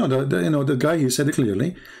 No, the guy, he said it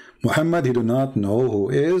clearly. Muhammad, he did not know who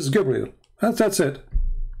is Gabriel. That's it.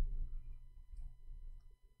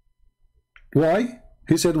 Why?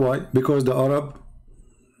 He said why? Because the Arab,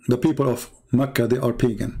 the people of Mecca, they are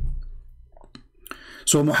pagan.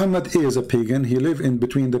 So Muhammad is a pagan. He lived in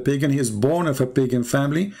between the pagan. He is born of a pagan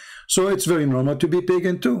family. So it's very normal to be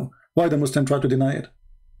pagan too. Why the Muslim try to deny it?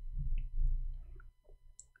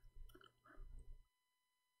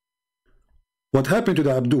 What happened to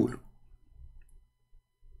the Abdul?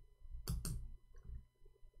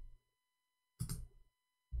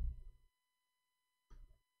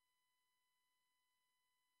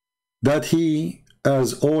 That he,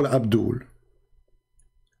 as all Abdul,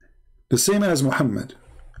 the same as Muhammad,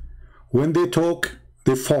 when they talk,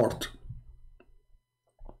 they fart.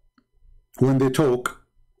 When they talk,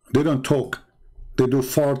 they don't talk, they do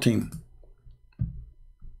farting.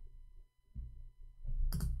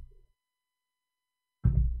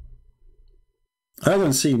 I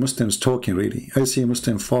don't see Muslims talking really. I see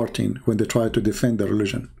Muslims farting when they try to defend their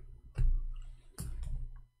religion.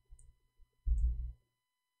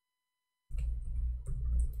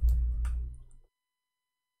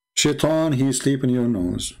 Shaitan, he sleep in your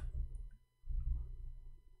nose.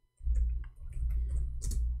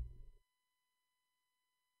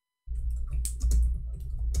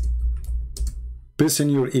 Piss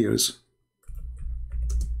in your ears.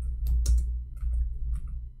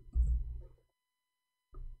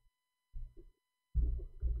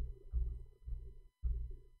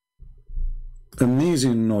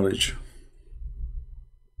 Amazing knowledge.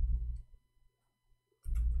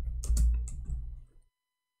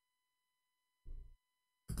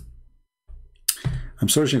 I'm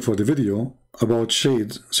searching for the video about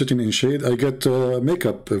shade, sitting in shade. I get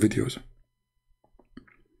makeup videos.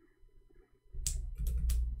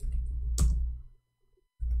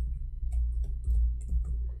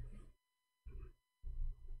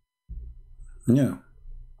 Yeah.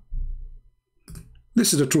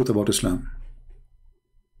 This is the truth about Islam.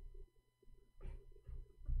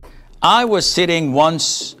 I was sitting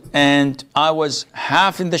once and I was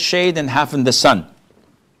half in the shade and half in the sun.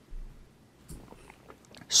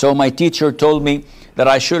 So my teacher told me that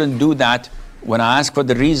I shouldn't do that. When I asked for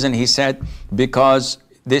the reason, he said, because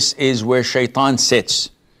this is where shaitan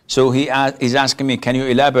sits. So he's asking me, can you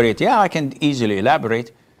elaborate? Yeah, I can easily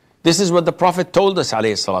elaborate. This is what the Prophet told us,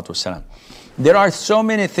 alayhi salatu wasalam. There are so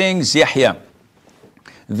many things, Yahya,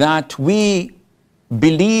 that we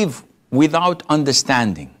believe without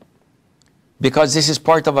understanding, because this is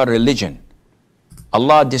part of our religion.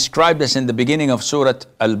 Allah described us in the beginning of Surah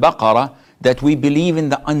Al-Baqarah that we believe in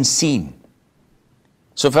the unseen.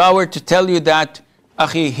 So if I were to tell you that,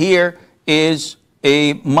 Akhi, here is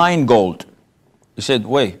a mine gold. You said,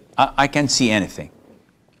 wait, I can't see anything.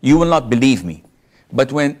 You will not believe me.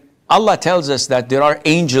 But when Allah tells us that there are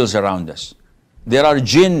angels around us, there are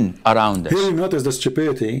jinn around us. Here you notice the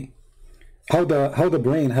stupidity, how the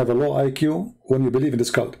brain have a low IQ when you believe in this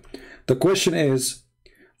cult. The question is,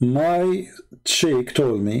 my sheikh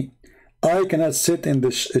told me, I cannot sit in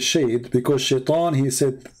the shade because shaitan, he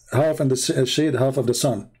said half in the shade, half of the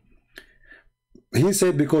sun. He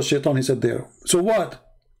said because shaitan, he said there. So what?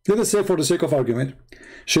 Let us say for the sake of argument,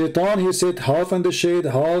 shaitan, he said half in the shade,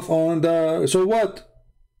 half on the... So what?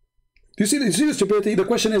 You see the stupidity? The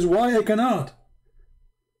question is why I cannot?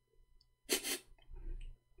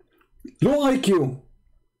 Low IQ.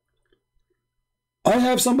 I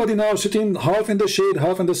have somebody now sitting half in the shade,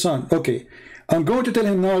 half in the sun. Okay. I'm going to tell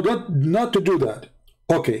him now not to do that.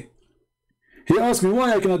 Okay. He asked me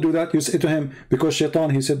why I cannot do that. You say to him, because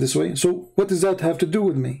shaitan, he said this way. So what does that have to do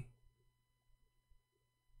with me?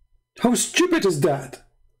 How stupid is that?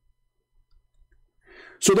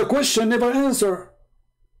 So the question never answered.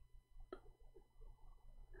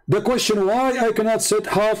 The question why I cannot sit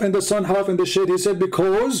half in the sun, half in the shade. He said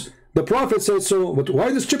because the Prophet said so. But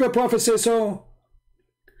why the stupid Prophet say so?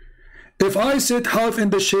 If I sit half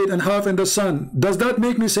in the shade and half in the sun, does that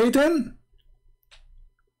make me Satan?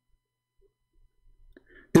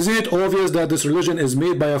 Isn't it obvious that this religion is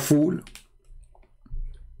made by a fool?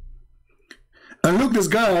 And look, this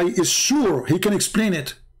guy is sure he can explain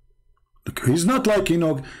it. Look, he's not like, you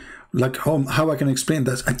know, like how I can explain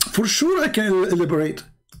that. For sure I can elaborate.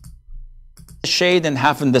 Shade and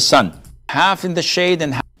half in the sun. Half in the shade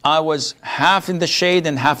and I was half in the shade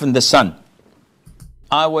and half in the sun.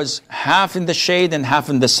 I was half in the shade and half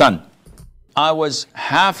in the sun. I was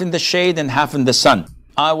half in the shade and half in the sun.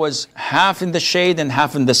 I was half in the shade and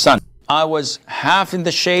half in the sun. I was half in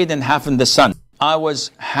the shade and half in the sun. I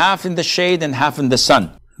was half in the shade and half in the sun.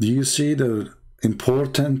 Do you see the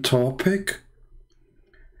important topic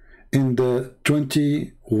in the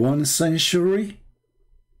 21st century?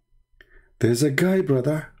 There's a guy,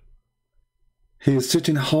 brother. He is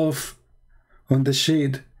sitting half on the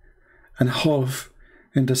shade and half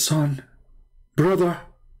in the sun. Brother.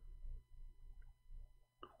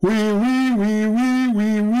 We.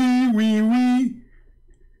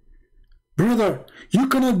 Brother, you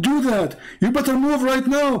cannot do that. You better move right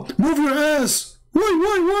now. Move your ass.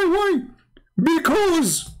 Why?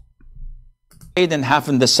 Because. Shade and half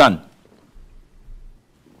in the sun.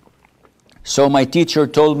 So my teacher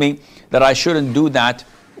told me that I shouldn't do that.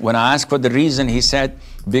 When I asked for the reason, he said,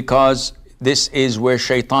 because this is where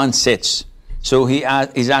shaitan sits. So he's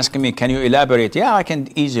asking me, can you elaborate? Yeah, I can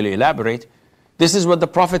easily elaborate. This is what the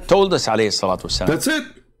Prophet told us, alayhi salatu wasalam. That's it.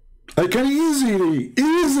 I can easily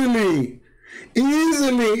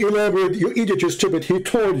elaborate. You idiot, you stupid. He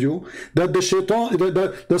told you that the shaitan,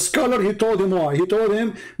 the scholar, he told him why. He told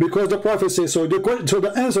him because the Prophet said so. So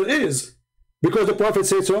the answer is because the Prophet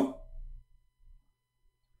said so.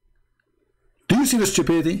 Do you see the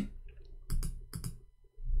stupidity?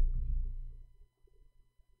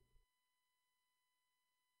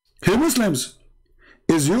 Hey Muslims,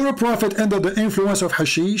 is your prophet under the influence of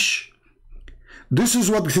hashish? This is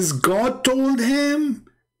what his God told him,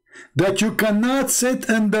 that you cannot sit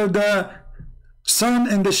under the sun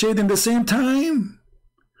and the shade in the same time.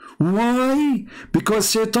 Why?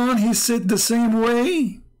 Because Shaitan, he sit the same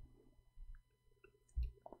way.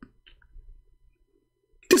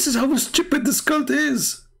 This is how stupid this cult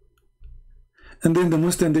is. And then the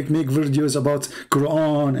Muslims, they make videos about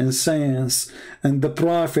Quran and science and the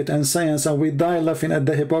Prophet and science, and we die laughing at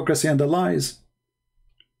the hypocrisy and the lies.